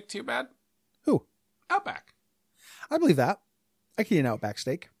up a steak too bad? Who? Outback. I believe that. I can eat an Outback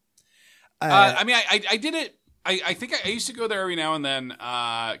steak. I did it. I think I used to go there every now and then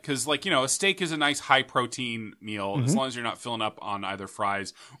because, a steak is a nice high protein meal as long as you're not filling up on either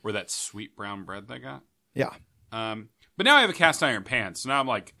fries or that sweet brown bread they got. Yeah. But now I have a cast iron pan, so now I'm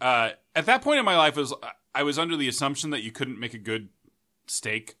like, at that point in my life I was under the assumption that you couldn't make a good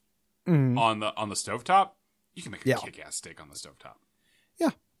steak on the stovetop. You can make a kick-ass steak on the stovetop.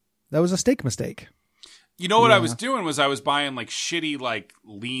 Yeah, that was a steak mistake. You know what I was doing was I was buying shitty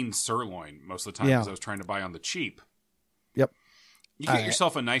lean sirloin most of the time because I was trying to buy on the cheap. Yep. You get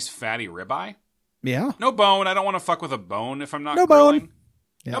yourself a nice fatty ribeye. Yeah. No bone. I don't want to fuck with a bone if I'm not grilling. Bone.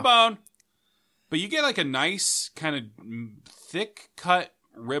 Yeah. No bone. But you get a nice kind of thick cut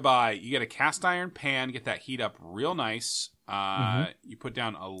ribeye. You get a cast iron pan. Get that heat up real nice. You put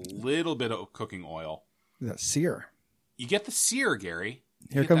down a little bit of cooking oil. That sear. You get the sear, Gary.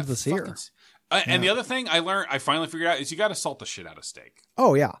 Here comes the sear. And the other thing I finally figured out is you got to salt the shit out of steak.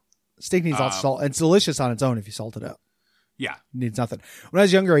 Oh, yeah. Steak needs lots of salt. It's delicious on its own if you salt it up. Yeah. It needs nothing. When I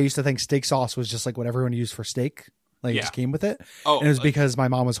was younger, I used to think steak sauce was just like what everyone used for steak. Like it just came with it. Oh, and it was because my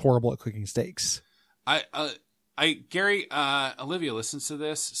mom was horrible at cooking steaks. Gary, Olivia listens to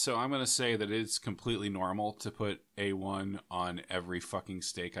this, so I'm going to say that it's completely normal to put A1 on every fucking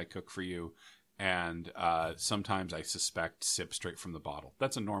steak I cook for you. And sometimes I suspect sip straight from the bottle.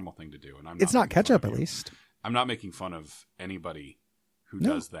 That's a normal thing to do. And it's not ketchup, at least. I'm not making fun of anybody who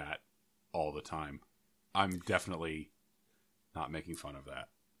does that all the time. I'm definitely not making fun of that,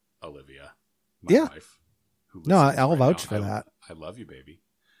 Olivia, my wife. No, I'll vouch for that. I love you, baby.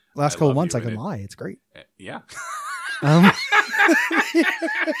 Last couple months, I can lie. It's great. Yeah.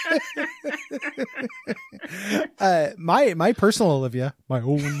 My personal Olivia, my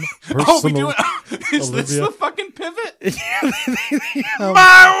own personal. Oh, we do it. Is Olivia. This the fucking pivot?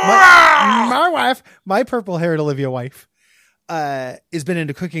 My wife, my purple-haired Olivia wife, has been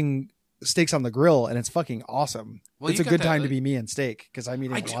into cooking steaks on the grill, and it's fucking awesome. It's a good time to be me and steak because I'm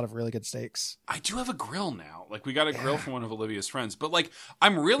eating a lot of really good steaks. I do have a grill now. Like we got a grill from one of Olivia's friends, but like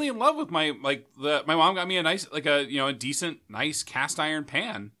I'm really in love with my mom got me a nice a decent nice cast iron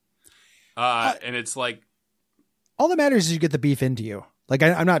pan, and it's like all that matters is you get the beef into you. Like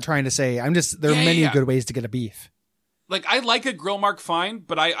I'm not trying to say there are many good ways to get a beef. Like I like a grill mark fine,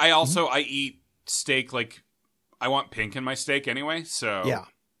 but I also I eat steak like I want pink in my steak anyway. So yeah.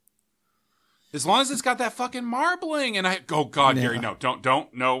 As long as it's got that fucking marbling, and Gary, no,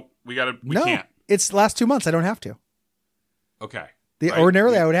 no, we can't. It's the last 2 months. I don't have to. Okay.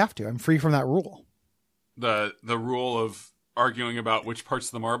 Ordinarily, I would have to. I'm free from that rule. The rule of arguing about which parts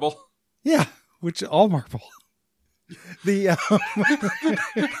of the marble? Yeah, all marble. The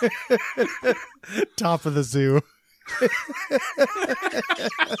top of the zoo.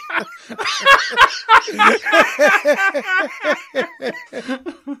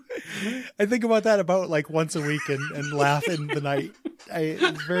 I think about that about like once a week and laugh in the night. It's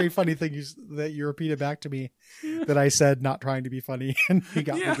a very funny thing that you repeated back to me that I said not trying to be funny and you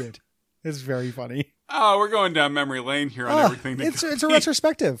got me good. It's very funny. Oh, we're going down memory lane here on everything. It's a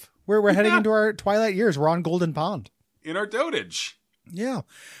retrospective. We're heading into our twilight years. We're on Golden Pond. In our dotage. Yeah.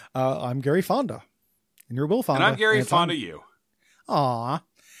 I'm Gary Fonda. And you're Will Fonda. And I'm Gary Fonda you. Aw.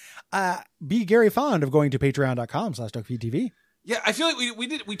 Be Gary Fond of going to patreon.com/DuckFeedTV. Yeah, I feel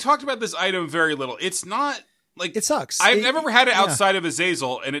like we talked about this item very little. It's not like it sucks. I've never had it outside of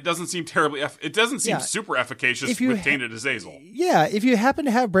Azazel, and it doesn't seem super efficacious with Tainted Azazel. Yeah, if you happen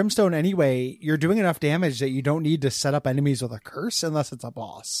to have Brimstone anyway, you're doing enough damage that you don't need to set up enemies with a curse unless it's a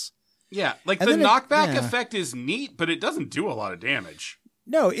boss. Yeah, like the knockback effect is neat, but it doesn't do a lot of damage.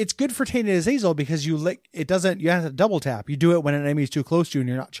 No, it's good for Tainted Azazel because you have to double tap. You do it when an enemy's too close to you and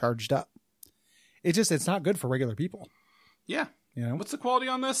you're not charged up. It's not good for regular people. Yeah. You know? What's the quality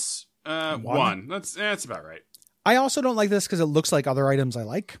on this? 1. That's about right. I also don't like this because it looks like other items I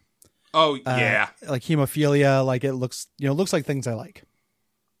like. Oh, yeah. Like hemophilia, like it looks like things I like.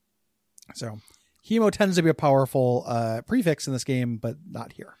 So hemo tends to be a powerful prefix in this game, but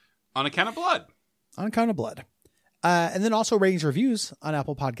not here. On account of blood. On account of blood. And then also ratings, reviews on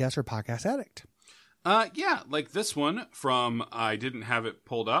Apple Podcasts or Podcast Addict. Yeah, like this one from, I didn't have it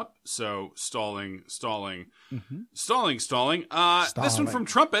pulled up, so stalling. Mm-hmm. Stalling. This one from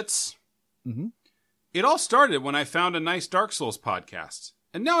Trumpets. Mm-hmm. It all started when I found a nice Dark Souls podcast,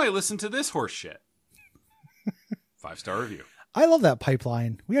 and now I listen to this horse shit. 5-star review. I love that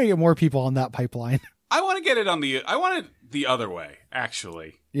pipeline. We gotta get more people on that pipeline. I want to get it I want it the other way,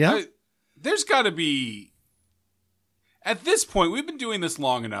 actually. Yeah? There's got to be... At this point, we've been doing this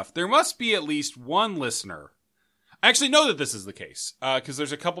long enough. There must be at least one listener. I actually know that this is the case because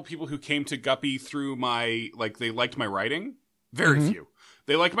there's a couple people who came to Guppy through they liked my writing. Very few.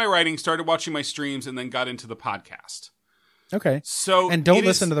 They liked my writing, started watching my streams, and then got into the podcast. Okay. And don't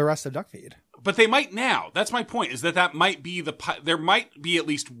listen to the rest of Duckfeed. But they might now. That's my point, is that might be there might be at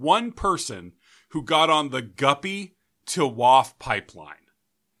least one person who got on the Guppy to WAF pipeline.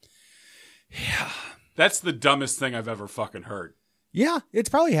 Yeah. That's the dumbest thing I've ever fucking heard. Yeah, it's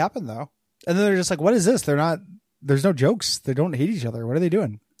probably happened though. And then they're just like, what is this? There's no jokes. They don't hate each other. What are they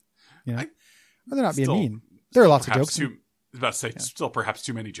doing? You know? Or they're not being mean. There are lots of jokes. About to say, still perhaps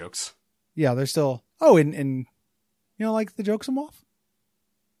too many jokes. Yeah, there's still, and like the jokes in WAF.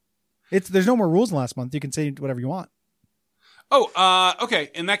 There's no more rules in last month. You can say whatever you want. Oh,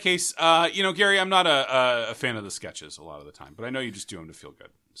 okay. In that case, Gary, I'm not a fan of the sketches a lot of the time, but I know you just do them to feel good.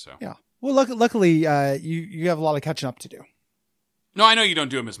 So yeah. Well, luckily, you have a lot of catching up to do. No, I know you don't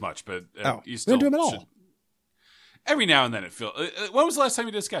do them as much, but you still don't do them at all. Every now and then it feels. When was the last time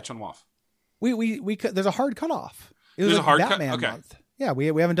you did a sketch on WAF? We there's a hard cutoff. There's a hard cut. Batman Okay. month. Yeah, we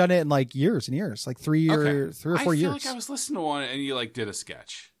haven't done it in like years and years, like 3 or 4 I feel years. like I was listening to one and you like did a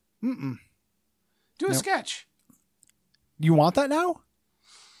sketch. Mm-mm. Do a sketch. You want that now?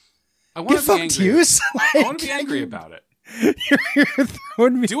 I want to be angry. I want to be Like, angry about it. You're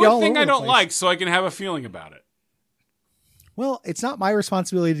throwing me Do a all thing over I the don't place. like so I can have a feeling about it. Well, it's not my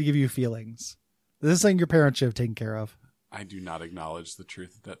responsibility to give you feelings. This is something your parents should have taken care of. I do not acknowledge the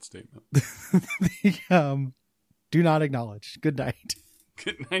truth of that statement. Do not acknowledge. Good night.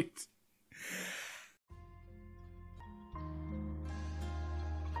 Good night.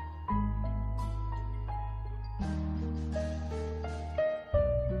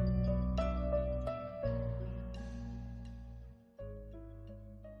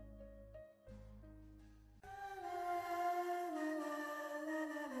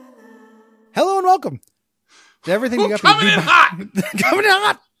 Hello and welcome to everything. Ooh, coming in hot. Coming in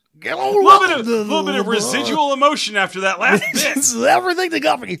hot. A little bit of residual emotion after that last bit. This is everything to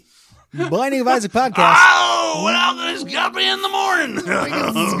Guppy. Binding of Isaac podcast. Oh, well, it's Guppy in the morning.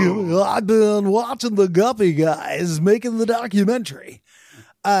 I've been watching the Guppy guys making the documentary.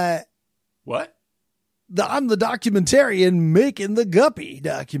 What? I'm the documentarian making the Guppy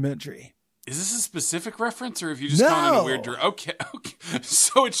documentary. Is this a specific reference, or have you just gone in a weird direction? Okay.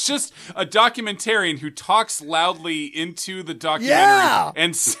 So it's just a documentarian who talks loudly into the documentary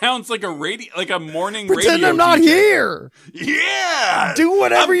and sounds like a morning Pretend radio I'm not DJ. here. Yeah. Do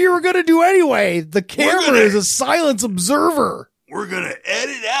whatever you were going to do anyway. The camera is a silence observer. We're going to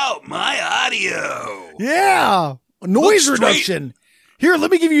edit out my audio. Yeah. Noise reduction. Here,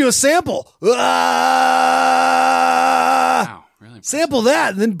 let me give you a sample. Wow, really? Sample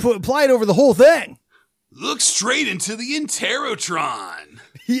that and then apply it over the whole thing. Look straight into the Interrotron.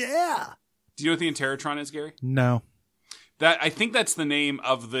 Yeah. Do you know what the Interrotron is, Gary? No. I think that's the name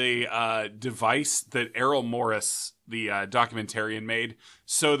of the device that Errol Morris, the documentarian, made,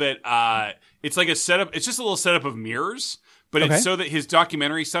 so that it's like a setup. It's just a little setup of mirrors, but it's so that his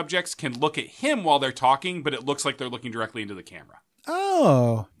documentary subjects can look at him while they're talking, but it looks like they're looking directly into the camera.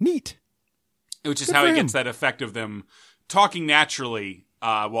 Oh, neat. Which is Good how for he him. gets that effect of them talking naturally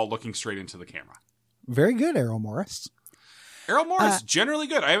while looking straight into the camera. Very good, Errol Morris. Errol Morris, generally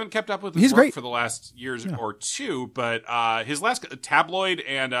good. I haven't kept up with his He's work great. for the last years or two, but his last Tabloid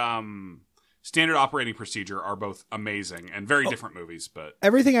and Standard Operating Procedure are both amazing and very different movies. But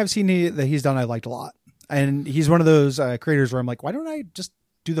Everything I've seen that he's done, I liked a lot. And he's one of those creators where I'm like, why don't I just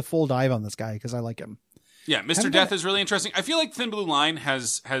do the full dive on this guy? Because I like him. yeah, Mr. Death is really interesting. I feel like Thin Blue Line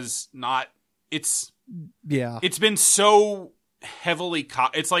has not. It's been so heavily.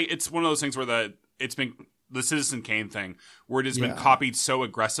 It's one of those things where it's been the Citizen Kane thing where it has been copied so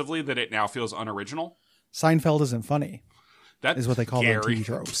aggressively that it now feels unoriginal. Seinfeld isn't funny. That is what they call Gary. TV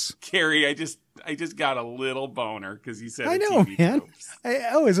tropes. Gary, I just got a little boner because you said I know, TV man. tropes.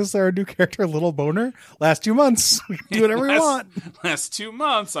 Is this our new character, Little Boner? Last 2 months. We can do whatever we want. Last 2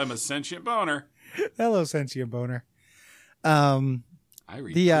 months, I'm a sentient boner. Hello, sentient boner. I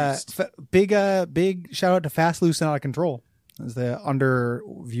read big shout out to Fast, Loose, and Out of Control. It's the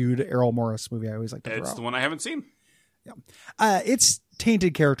underviewed Errol Morris movie I always like to throw It's out. the one I haven't seen. Yeah. It's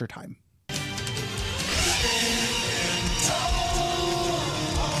tainted character time.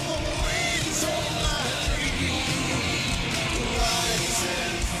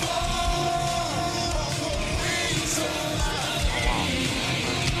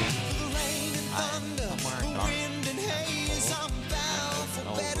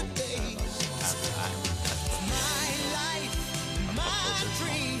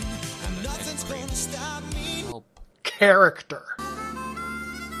 Character.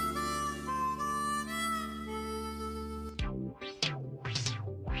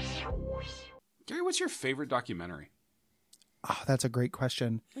 Gary, what's your favorite documentary? Oh, that's a great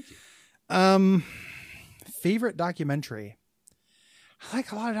question. Thank you. Favorite documentary. I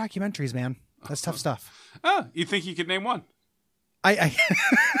like a lot of documentaries, man. That's tough stuff. Oh, you think you could name one? I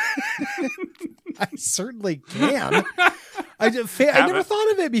certainly can. I never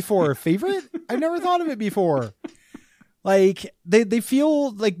thought of it before. Favorite? I've never thought of it before. Like they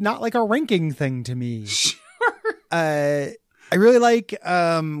feel like not like a ranking thing to me. Sure. I really like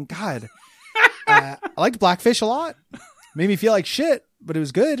I liked Blackfish a lot. Made me feel like shit, but it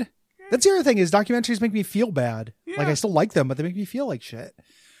was good. That's the other thing is documentaries make me feel bad. Yeah. Like I still like them, but they make me feel like shit.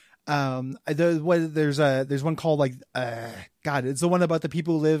 There's one called like it's the one about the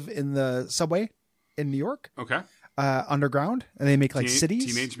people who live in the subway in New York. Okay. Underground, and they make like cities.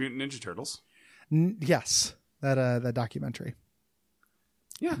 Teenage Mutant Ninja Turtles. Yes, that documentary.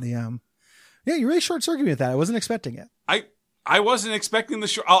 Yeah. You really short circuited me with that. I wasn't expecting it. I wasn't expecting the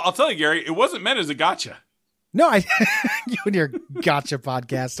show. I'll tell you, Gary, it wasn't meant as a gotcha. No, you and your gotcha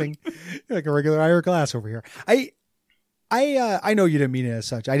podcasting. You're like a regular Ira Glass over here. I know you didn't mean it as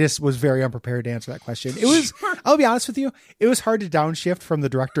such. I just was very unprepared to answer that question. It was, I'll be honest with you, it was hard to downshift from the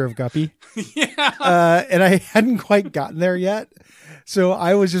director of Guppy. Yeah. And I hadn't quite gotten there yet. So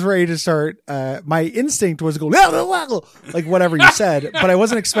I was just ready to start. My instinct was to go, like whatever you said, but I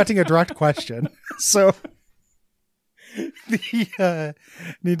wasn't expecting a direct question. So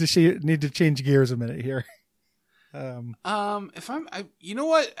need to change gears a minute here. You know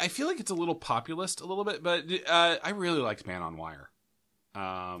what? I feel like it's a little populist a little bit, but I really liked Man on Wire.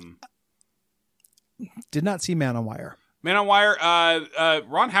 Did not see Man on Wire. Man on Wire.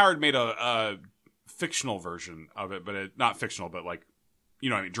 Ron Howard made a fictional version of it, but not fictional, but like, you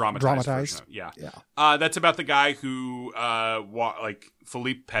know what I mean, dramatized. Version of it. Yeah. That's about the guy who, like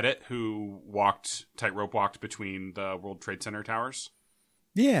Philippe Petit, who tightrope walked between the World Trade Center towers.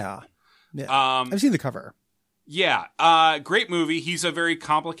 Yeah. I've seen the cover. Yeah. Great movie. He's a very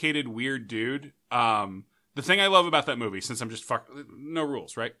complicated, weird dude. The thing I love about that movie, since I'm just no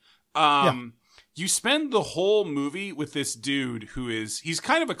rules, right? You spend the whole movie with this dude he's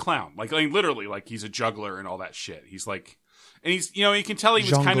kind of a clown. Like literally, like he's a juggler and all that shit. He's like, and he's, you know, you can tell he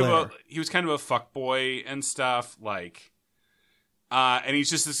was kind of a fuckboy and stuff. Like, and he's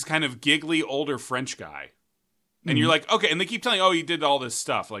just this kind of giggly older French guy. And you're like, okay. And they keep telling you, oh, he did all this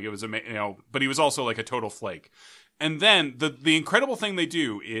stuff. Like it was, you know, but he was also like a total flake. And then the incredible thing they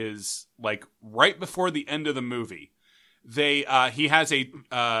do is like right before the end of the movie, he has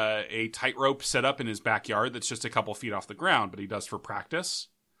a tightrope set up in his backyard that's just a couple feet off the ground, but he does for practice.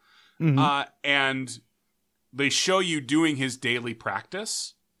 And they show you doing his daily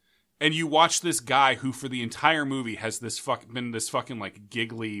practice, and you watch this guy who for the entire movie has been this fucking like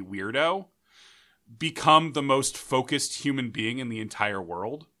giggly weirdo become the most focused human being in the entire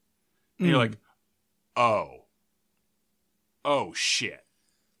world. And you're like, oh shit.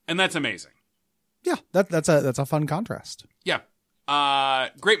 And that's amazing. Yeah, that's a fun contrast. Yeah.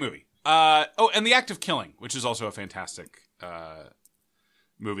 Great movie. And The Act of Killing, which is also a fantastic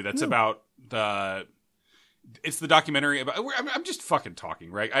movie. That's about it's the documentary about. I'm just fucking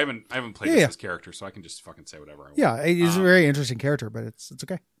talking, right? I haven't played this character, so I can just fucking say whatever I want. Yeah, he's a very interesting character, but it's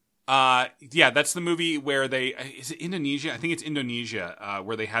okay. Yeah, that's the movie where is it Indonesia? I think it's Indonesia,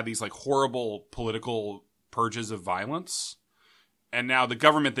 where they had these like horrible political purges of violence. And now the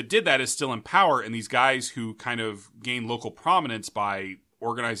government that did that is still in power, and these guys who kind of gain local prominence by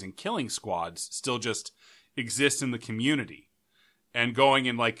organizing killing squads still just exist in the community. And going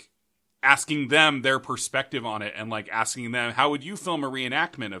and like asking them their perspective on it, and like asking them, how would you film a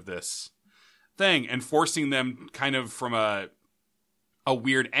reenactment of this thing? And forcing them kind of from a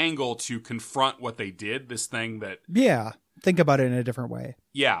weird angle to confront what they did, this thing that... Yeah, think about it in a different way.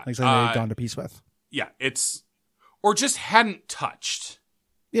 Yeah. Like something they've gone to peace with. Yeah, or just hadn't touched.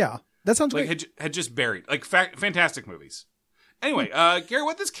 Yeah, that sounds like great. had just buried. Like fantastic movies. Anyway, Gary,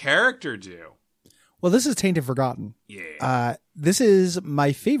 what does this character do? Well, this is Tainted Forgotten. Yeah. This is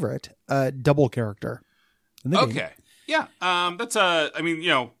my favorite double character in the game. Yeah. That's a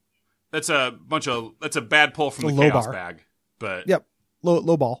bad pull from the chaos bag. But yep.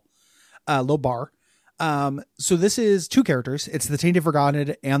 Low bar. So this is two characters. It's the Tainted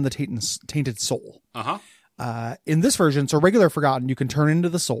Forgotten and the Tainted Soul. In this version, so regular Forgotten, you can turn into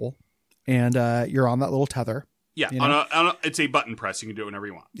the soul, and you're on that little tether. Yeah, you know? It's a button press. You can do it whenever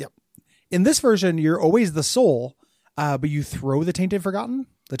you want. Yep. In this version, you're always the soul, but you throw the Tainted Forgotten.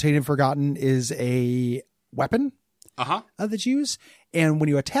 The Tainted Forgotten is a weapon that you use, and when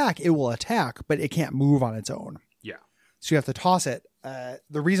you attack, it will attack, but it can't move on its own. Yeah. So you have to toss it.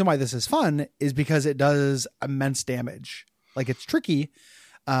 The reason why this is fun is because it does immense damage. Like, it's tricky.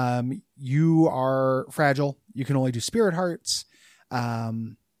 You are fragile. You can only do spirit hearts.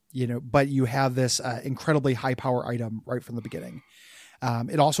 But you have this incredibly high power item right from the beginning.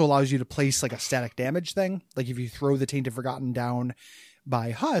 It also allows you to place like a static damage thing. Like if you throw the Tainted Forgotten down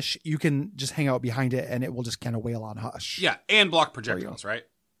by Hush, you can just hang out behind it and it will just kind of wail on Hush. Yeah. And block projectiles, right?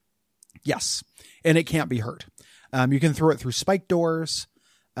 Yes. And it can't be hurt. You can throw it through spike doors.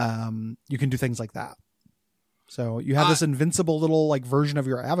 You can do things like that. So you have this invincible little like version of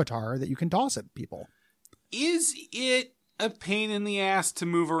your avatar that you can toss at people. Is it a pain in the ass to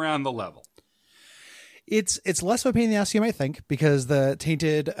move around the level? It's less of a pain in the ass you might think, because the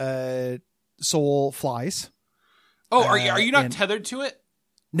Tainted Soul flies. Oh, are you not tethered to it?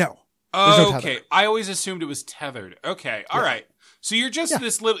 No. Oh, okay. I always assumed it was tethered. Okay. All right. So you're just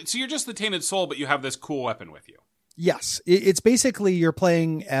you're just the Tainted Soul, but you have this cool weapon with you. Yes. It's basically you're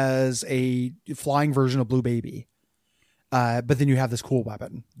playing as a flying version of Blue Baby. But then you have this cool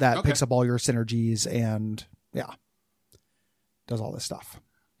weapon that picks up all your synergies and Yeah. Does all this stuff.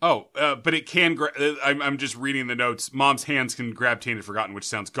 Oh, but it can. I'm just reading the notes. Mom's hands can grab Tainted Forgotten, which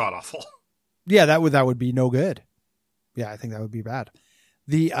sounds god awful. Yeah, that would be no good. Yeah, I think that would be bad.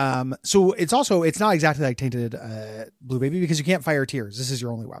 So it's not exactly like Tainted Blue Baby because you can't fire tears. This is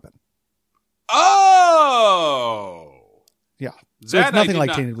your only weapon. Oh, yeah. So it's nothing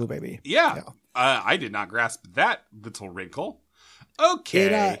like Tainted Blue Baby. Yeah. I did not grasp that little wrinkle.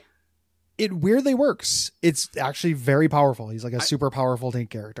 Okay. It weirdly works. It's actually very powerful. He's like a super powerful Tainted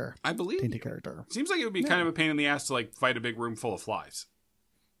character. I believe Tainted character. Seems like it would be kind of a pain in the ass to like fight a big room full of flies.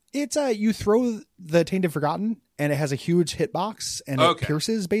 It's you throw the Tainted Forgotten and it has a huge hitbox and it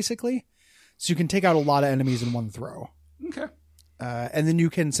pierces basically. So you can take out a lot of enemies in one throw. Okay. And then you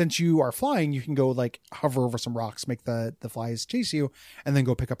can, since you are flying, you can go like hover over some rocks, make the flies chase you, and then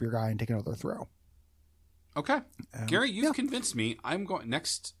go pick up your guy and take another throw. Okay. Gary, you've convinced me. I'm going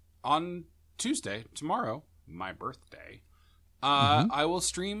next on Tuesday, tomorrow, my birthday. I will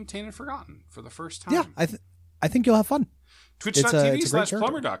stream Tainted Forgotten for the first time. Yeah, I think you'll have fun.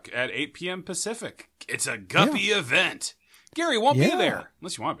 Twitch.tv/Plumberduck at 8 p.m. Pacific. It's a guppy event. Gary won't be there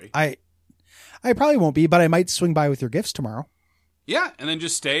unless you want to be. I probably won't be, but I might swing by with your gifts tomorrow. Yeah, and then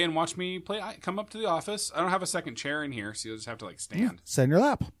just stay and watch me play. I come up to the office. I don't have a second chair in here, so you'll just have to like stand. Yeah, sit in your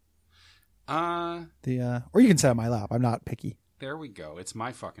lap. Or you can sit on my lap. I'm not picky. There we go. It's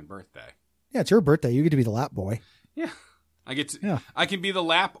my fucking birthday. Yeah, it's your birthday. You get to be the lap boy. Yeah. I get to. Yeah. I can be the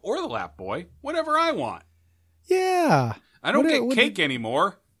lap or the lap boy, whatever I want. Yeah. I don't get cake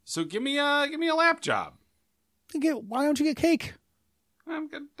anymore, so give me a lap job. Why don't you get cake? I'm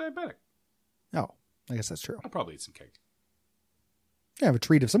diabetic. Oh, I guess that's true. I'll probably eat some cake. Yeah, have a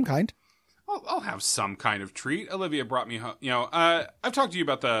treat of some kind. I'll have some kind of treat. Olivia brought me home. I've talked to you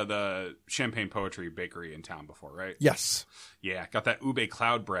about the Champagne Poetry Bakery in town before, right? Yes. Yeah, got that ube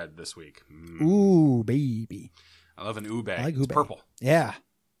cloud bread this week. Ooh, baby. I love an ube. I like ube. It's purple. Yeah.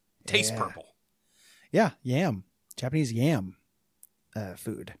 Tastes purple. Yeah, yam. Japanese yam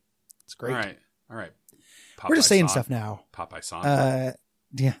food. It's great. All right. We're just saying stuff now. Popeye-san.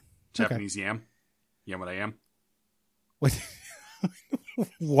 Yeah. Japanese yam. Yam what I am. What?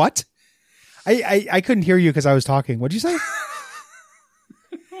 What? I couldn't hear you because I was talking. What'd you say?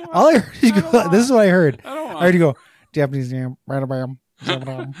 All I heard you go, this is what I heard. I heard you go, Japanese yam. That's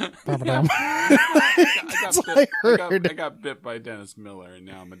what I heard. I got bit by Dennis Miller, and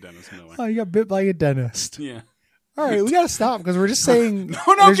now I'm a Dennis Miller. Oh, you got bit by a dentist. Yeah. All right, we got to stop because we're just saying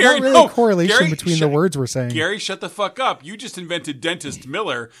there's Gary, not really a correlation between the words we're saying. Gary, shut the fuck up. You just invented Dentist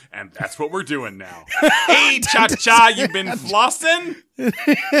Miller, and that's what we're doing now. Hey, cha-cha, you been flossing?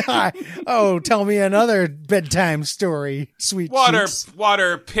 Oh, tell me another bedtime story, sweet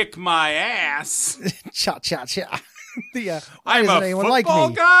Water, pick my ass. Cha-cha-cha. I'm a football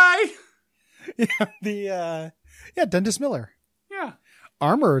guy? Yeah, Dentist Miller. Yeah.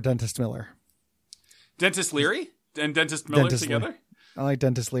 Armor Dentist Miller. Dentist Leary? And Dentist Miller together? I like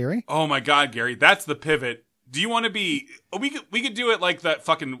Dentist Leary. Oh my God, Gary, that's the pivot. Do you want to be? We could do it like that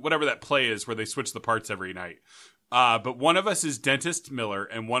fucking whatever that play is where they switch the parts every night. But one of us is Dentist Miller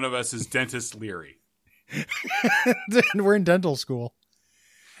and one of us is Dentist Leary. We're in dental school.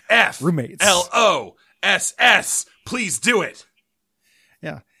 Roommates. LOSS. Please do it.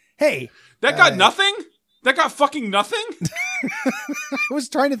 Yeah. Hey. That got nothing? That got fucking nothing? I was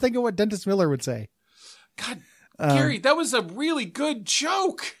trying to think of what Dentist Miller would say. God, Gary, that was a really good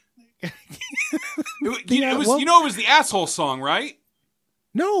joke. It was the asshole song, right?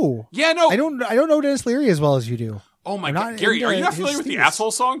 No. Yeah, no. I don't know Dennis Leary as well as you do. Oh my God, Gary, are you not familiar with the asshole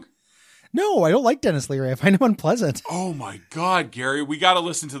song? No, I don't like Dennis Leary. I find him unpleasant. Oh my God, Gary, we got to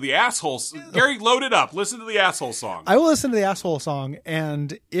listen to the asshole. Gary, load it up. Listen to the asshole song. I will listen to the asshole song,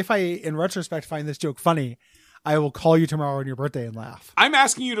 and if I, in retrospect, find this joke funny, I will call you tomorrow on your birthday and laugh. I'm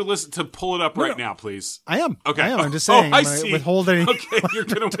asking you to pull it up right now, please. I am. Okay. I am. I'm just saying. I see. Withhold any. Okay, you're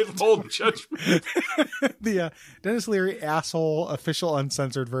going to withhold judgment. The Dennis Leary asshole official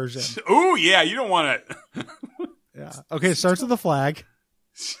uncensored version. Oh yeah, you don't want it. Yeah. Okay, it starts with the flag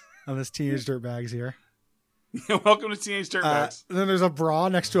on this Teenage Dirtbags here. Welcome to Teenage Dirtbags. Then there's a bra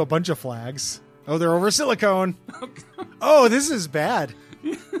next to a bunch of flags. Oh, they're over silicone. Oh, this is bad.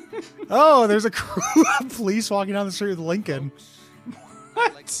 Oh, there's a crew of police walking down the street with Lincoln.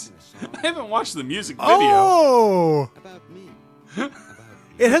 What? I haven't watched the music video. Oh!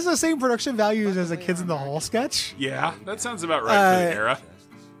 It has the same production values as a Kids in the Hall sketch. Yeah, that sounds about right for the era.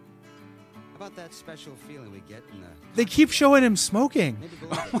 About that special feeling we get in the... They keep showing him smoking.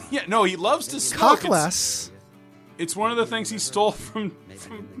 Oh, yeah, no, he loves to smoke. Cockless. It's one of the things he stole from...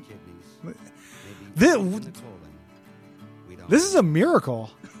 This is a miracle.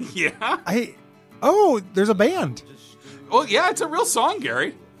 Yeah? Oh, there's a band. Well, yeah, it's a real song,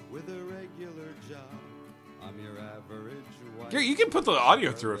 Gary. Gary, you can put the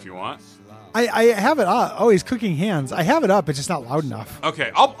audio through if you want. I have it up. Oh, he's cooking hands. I have it up. It's just not loud enough.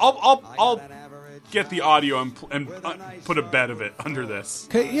 Okay, I'll get the audio and put a bed of it under this.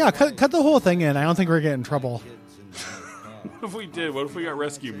 Okay, yeah, cut the whole thing in. I don't think we're getting in trouble. What if we did? What if we got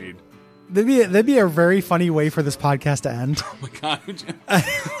rescue mead? That'd be a very funny way for this podcast to end. Oh my god!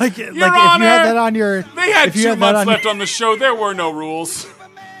 like Your if you Honor, had that on your, they had if you 2 had that months on left on the show. There were no rules.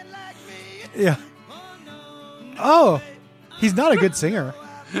 Yeah. Oh, he's not a good singer.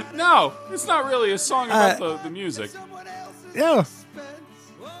 No, it's not really a song about the music. Yeah.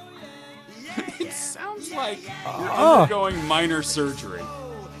 It sounds like you're undergoing minor surgery.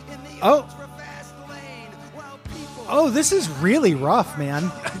 Oh, this is really rough, man.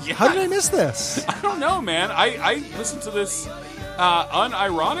 Yeah. How did I miss this? I don't know, man. I listened to this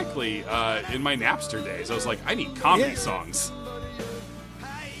unironically in my Napster days. I was like, I need comedy songs.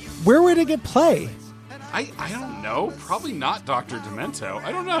 Where would it get play? I don't know. Probably not Dr. Demento.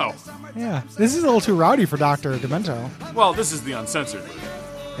 I don't know. Yeah, this is a little too rowdy for Dr. Demento. Well, this is the uncensored version.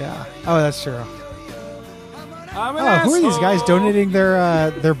 Yeah. Oh, that's true. I'm an Who are these asshole. guys donating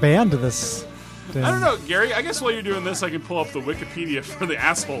their band to this thing? I don't know, Gary. I guess while you're doing this, I can pull up the Wikipedia for the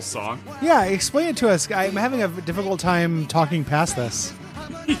asshole song. Yeah, explain it to us. I'm having a difficult time talking past this.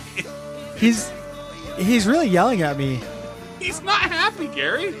 He's really yelling at me. He's not happy,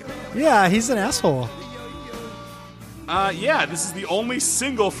 Gary. Yeah, he's an asshole. Yeah, this is the only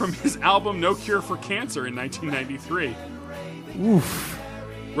single from his album No Cure for Cancer in 1993. Oof.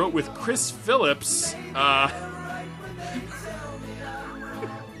 Wrote with Chris Phillips.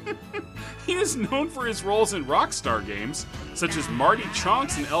 He is known for his roles in Rockstar games, such as Marty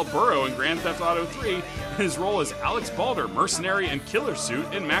Chonks and El Burro in Grand Theft Auto 3, and his role as Alex Balder, Mercenary and Killer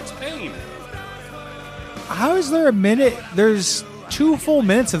Suit in Max Payne. How is there a minute? There's 2 full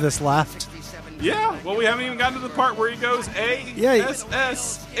minutes of this left. Yeah, well, we haven't even gotten to the part where he goes A-S-S-H-O-L-E.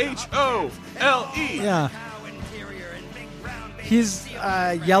 Yeah. He's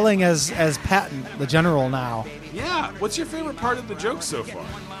yelling as Patton, the general, now. Yeah, what's your favorite part of the joke so far?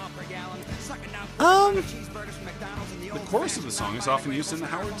 The chorus of the song is often used in the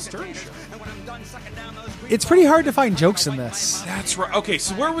Howard Stern show. It's pretty hard to find jokes in this. That's right. Okay,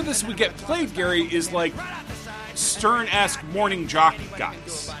 so where would this would get played, Gary, is like Stern-esque morning jockey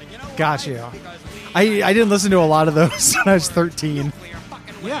guys. Got you. I didn't listen to a lot of those when I was 13.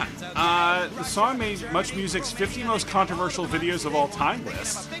 Yeah. The song made Much Music's 50 most controversial videos of all time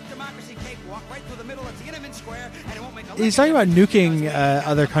list. He's talking about nuking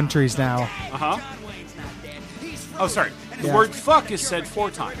other countries now. Uh-huh. Oh, sorry. The Yeah. word fuck is said 4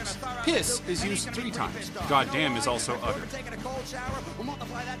 times. Piss is used 3 times. Goddamn is also uttered.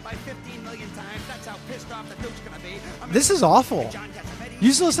 This is awful. You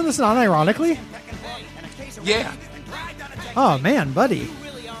used to listen to this unironically? Yeah. Oh, man, buddy.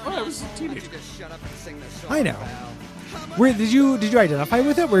 Well, I was a teenager. I know. Where did you identify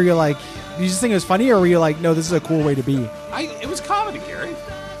with it? Were you like, did you just think it was funny, or were you like, no, this is a cool way to be? It was comedy, Gary.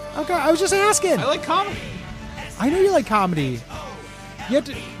 Okay, I was just asking. I like comedy. I know you like comedy. You have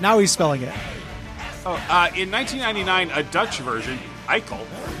to, now he's spelling it. Oh, in 1999, a Dutch version, Eichel,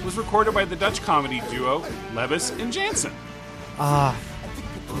 was recorded by the Dutch comedy duo Levis and Jansen.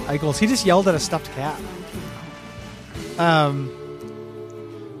 Eichels. He just yelled at a stuffed cat.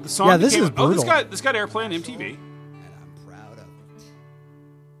 The song Yeah, this became, is brutal. This got airplay on MTV.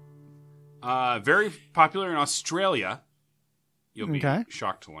 Very popular in Australia. You'll be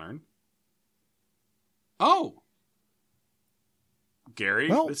shocked to learn. Oh, Gary,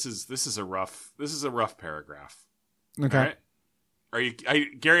 Well- this is a rough paragraph. Okay. All right?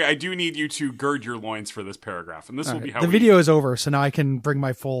 Gary? I do need you to gird your loins for this paragraph, and this All will right. be how the video is over, so now I can bring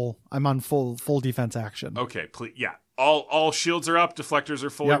my I'm on full defense action. Okay, please. Yeah, all shields are up. Deflectors are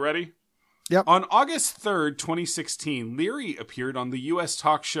fully ready. Yep. On August 3rd, 2016, Leary appeared on the U.S.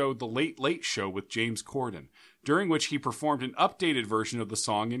 talk show The Late Late Show with James Corden, during which he performed an updated version of the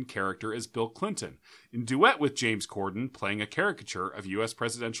song in character as Bill Clinton, in duet with James Corden, playing a caricature of U.S.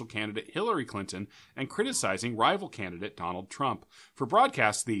 presidential candidate Hillary Clinton and criticizing rival candidate Donald Trump. For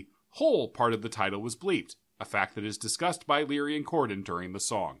broadcast, the whole part of the title was bleeped, a fact that is discussed by Leary and Corden during the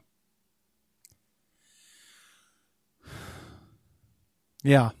song.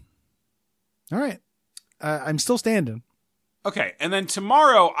 Yeah. All right. I'm still standing. Okay, and then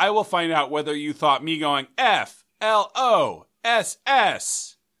tomorrow I will find out whether you thought me going F-L-O-S-S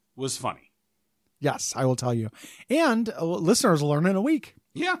was funny. Yes, I will tell you. And listeners will learn in a week.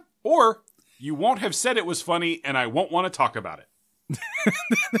 Yeah, or you won't have said it was funny and I won't want to talk about it.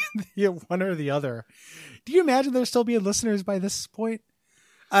 Yeah, one or the other. Do you imagine there still being listeners by this point?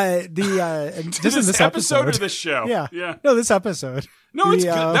 This episode or this show? Yeah. No, this episode. No, it's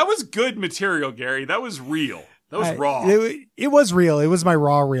good. That was good material, Gary. That was real. That was raw. It was real. It was my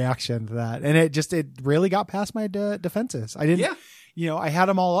raw reaction to that. And it really got past my defenses. I didn't, I had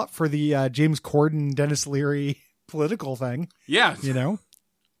them all up for the James Corden, Dennis Leary political thing. Yeah.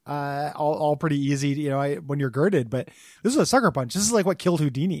 All pretty easy, when you're girded, but this is a sucker punch. This is like what killed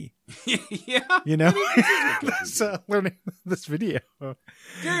Houdini. Yeah. So learning this video.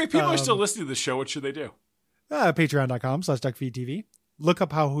 Gary, if people are still listening to the show, what should they do? Patreon.com/DuckFeedTV. Look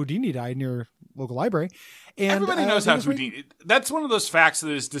up how Houdini died in your local library. And everybody knows how Houdini. That's one of those facts that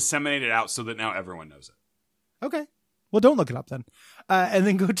is disseminated out so that now everyone knows it. Okay. Well, don't look it up then. And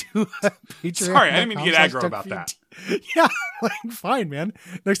then go to Patreon. Sorry, I didn't mean to get aggro about that. Yeah, fine, man.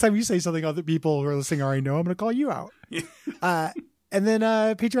 Next time you say something other people who are listening already know, I'm going to call you out. And then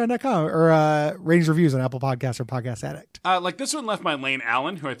patreon.com or ratings reviews on Apple Podcasts or Podcast Addict. Like this one left by Lane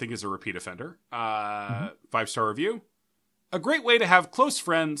Allen, who I think is a repeat offender. 5-star review. A great way to have close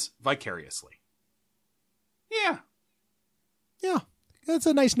friends vicariously. Yeah. Yeah. That's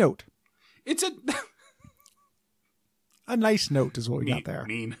a nice note. It's a nice note is what we got there.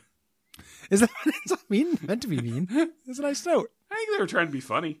 Mean. Is that mean? Meant to be mean. It's a nice note. I think they were trying to be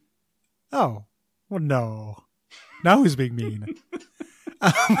funny. Oh. Well, no. Now who's being mean?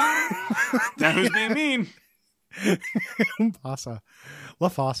 Now who's being mean? Pasa. La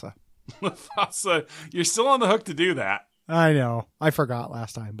Fossa. La Fossa. You're still on the hook to do that. I know. I forgot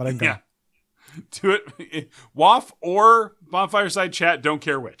last time, but I'm going to. Do it. WAF or Bonfireside Chat, don't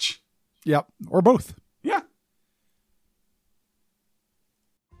care which. Yep. Or both.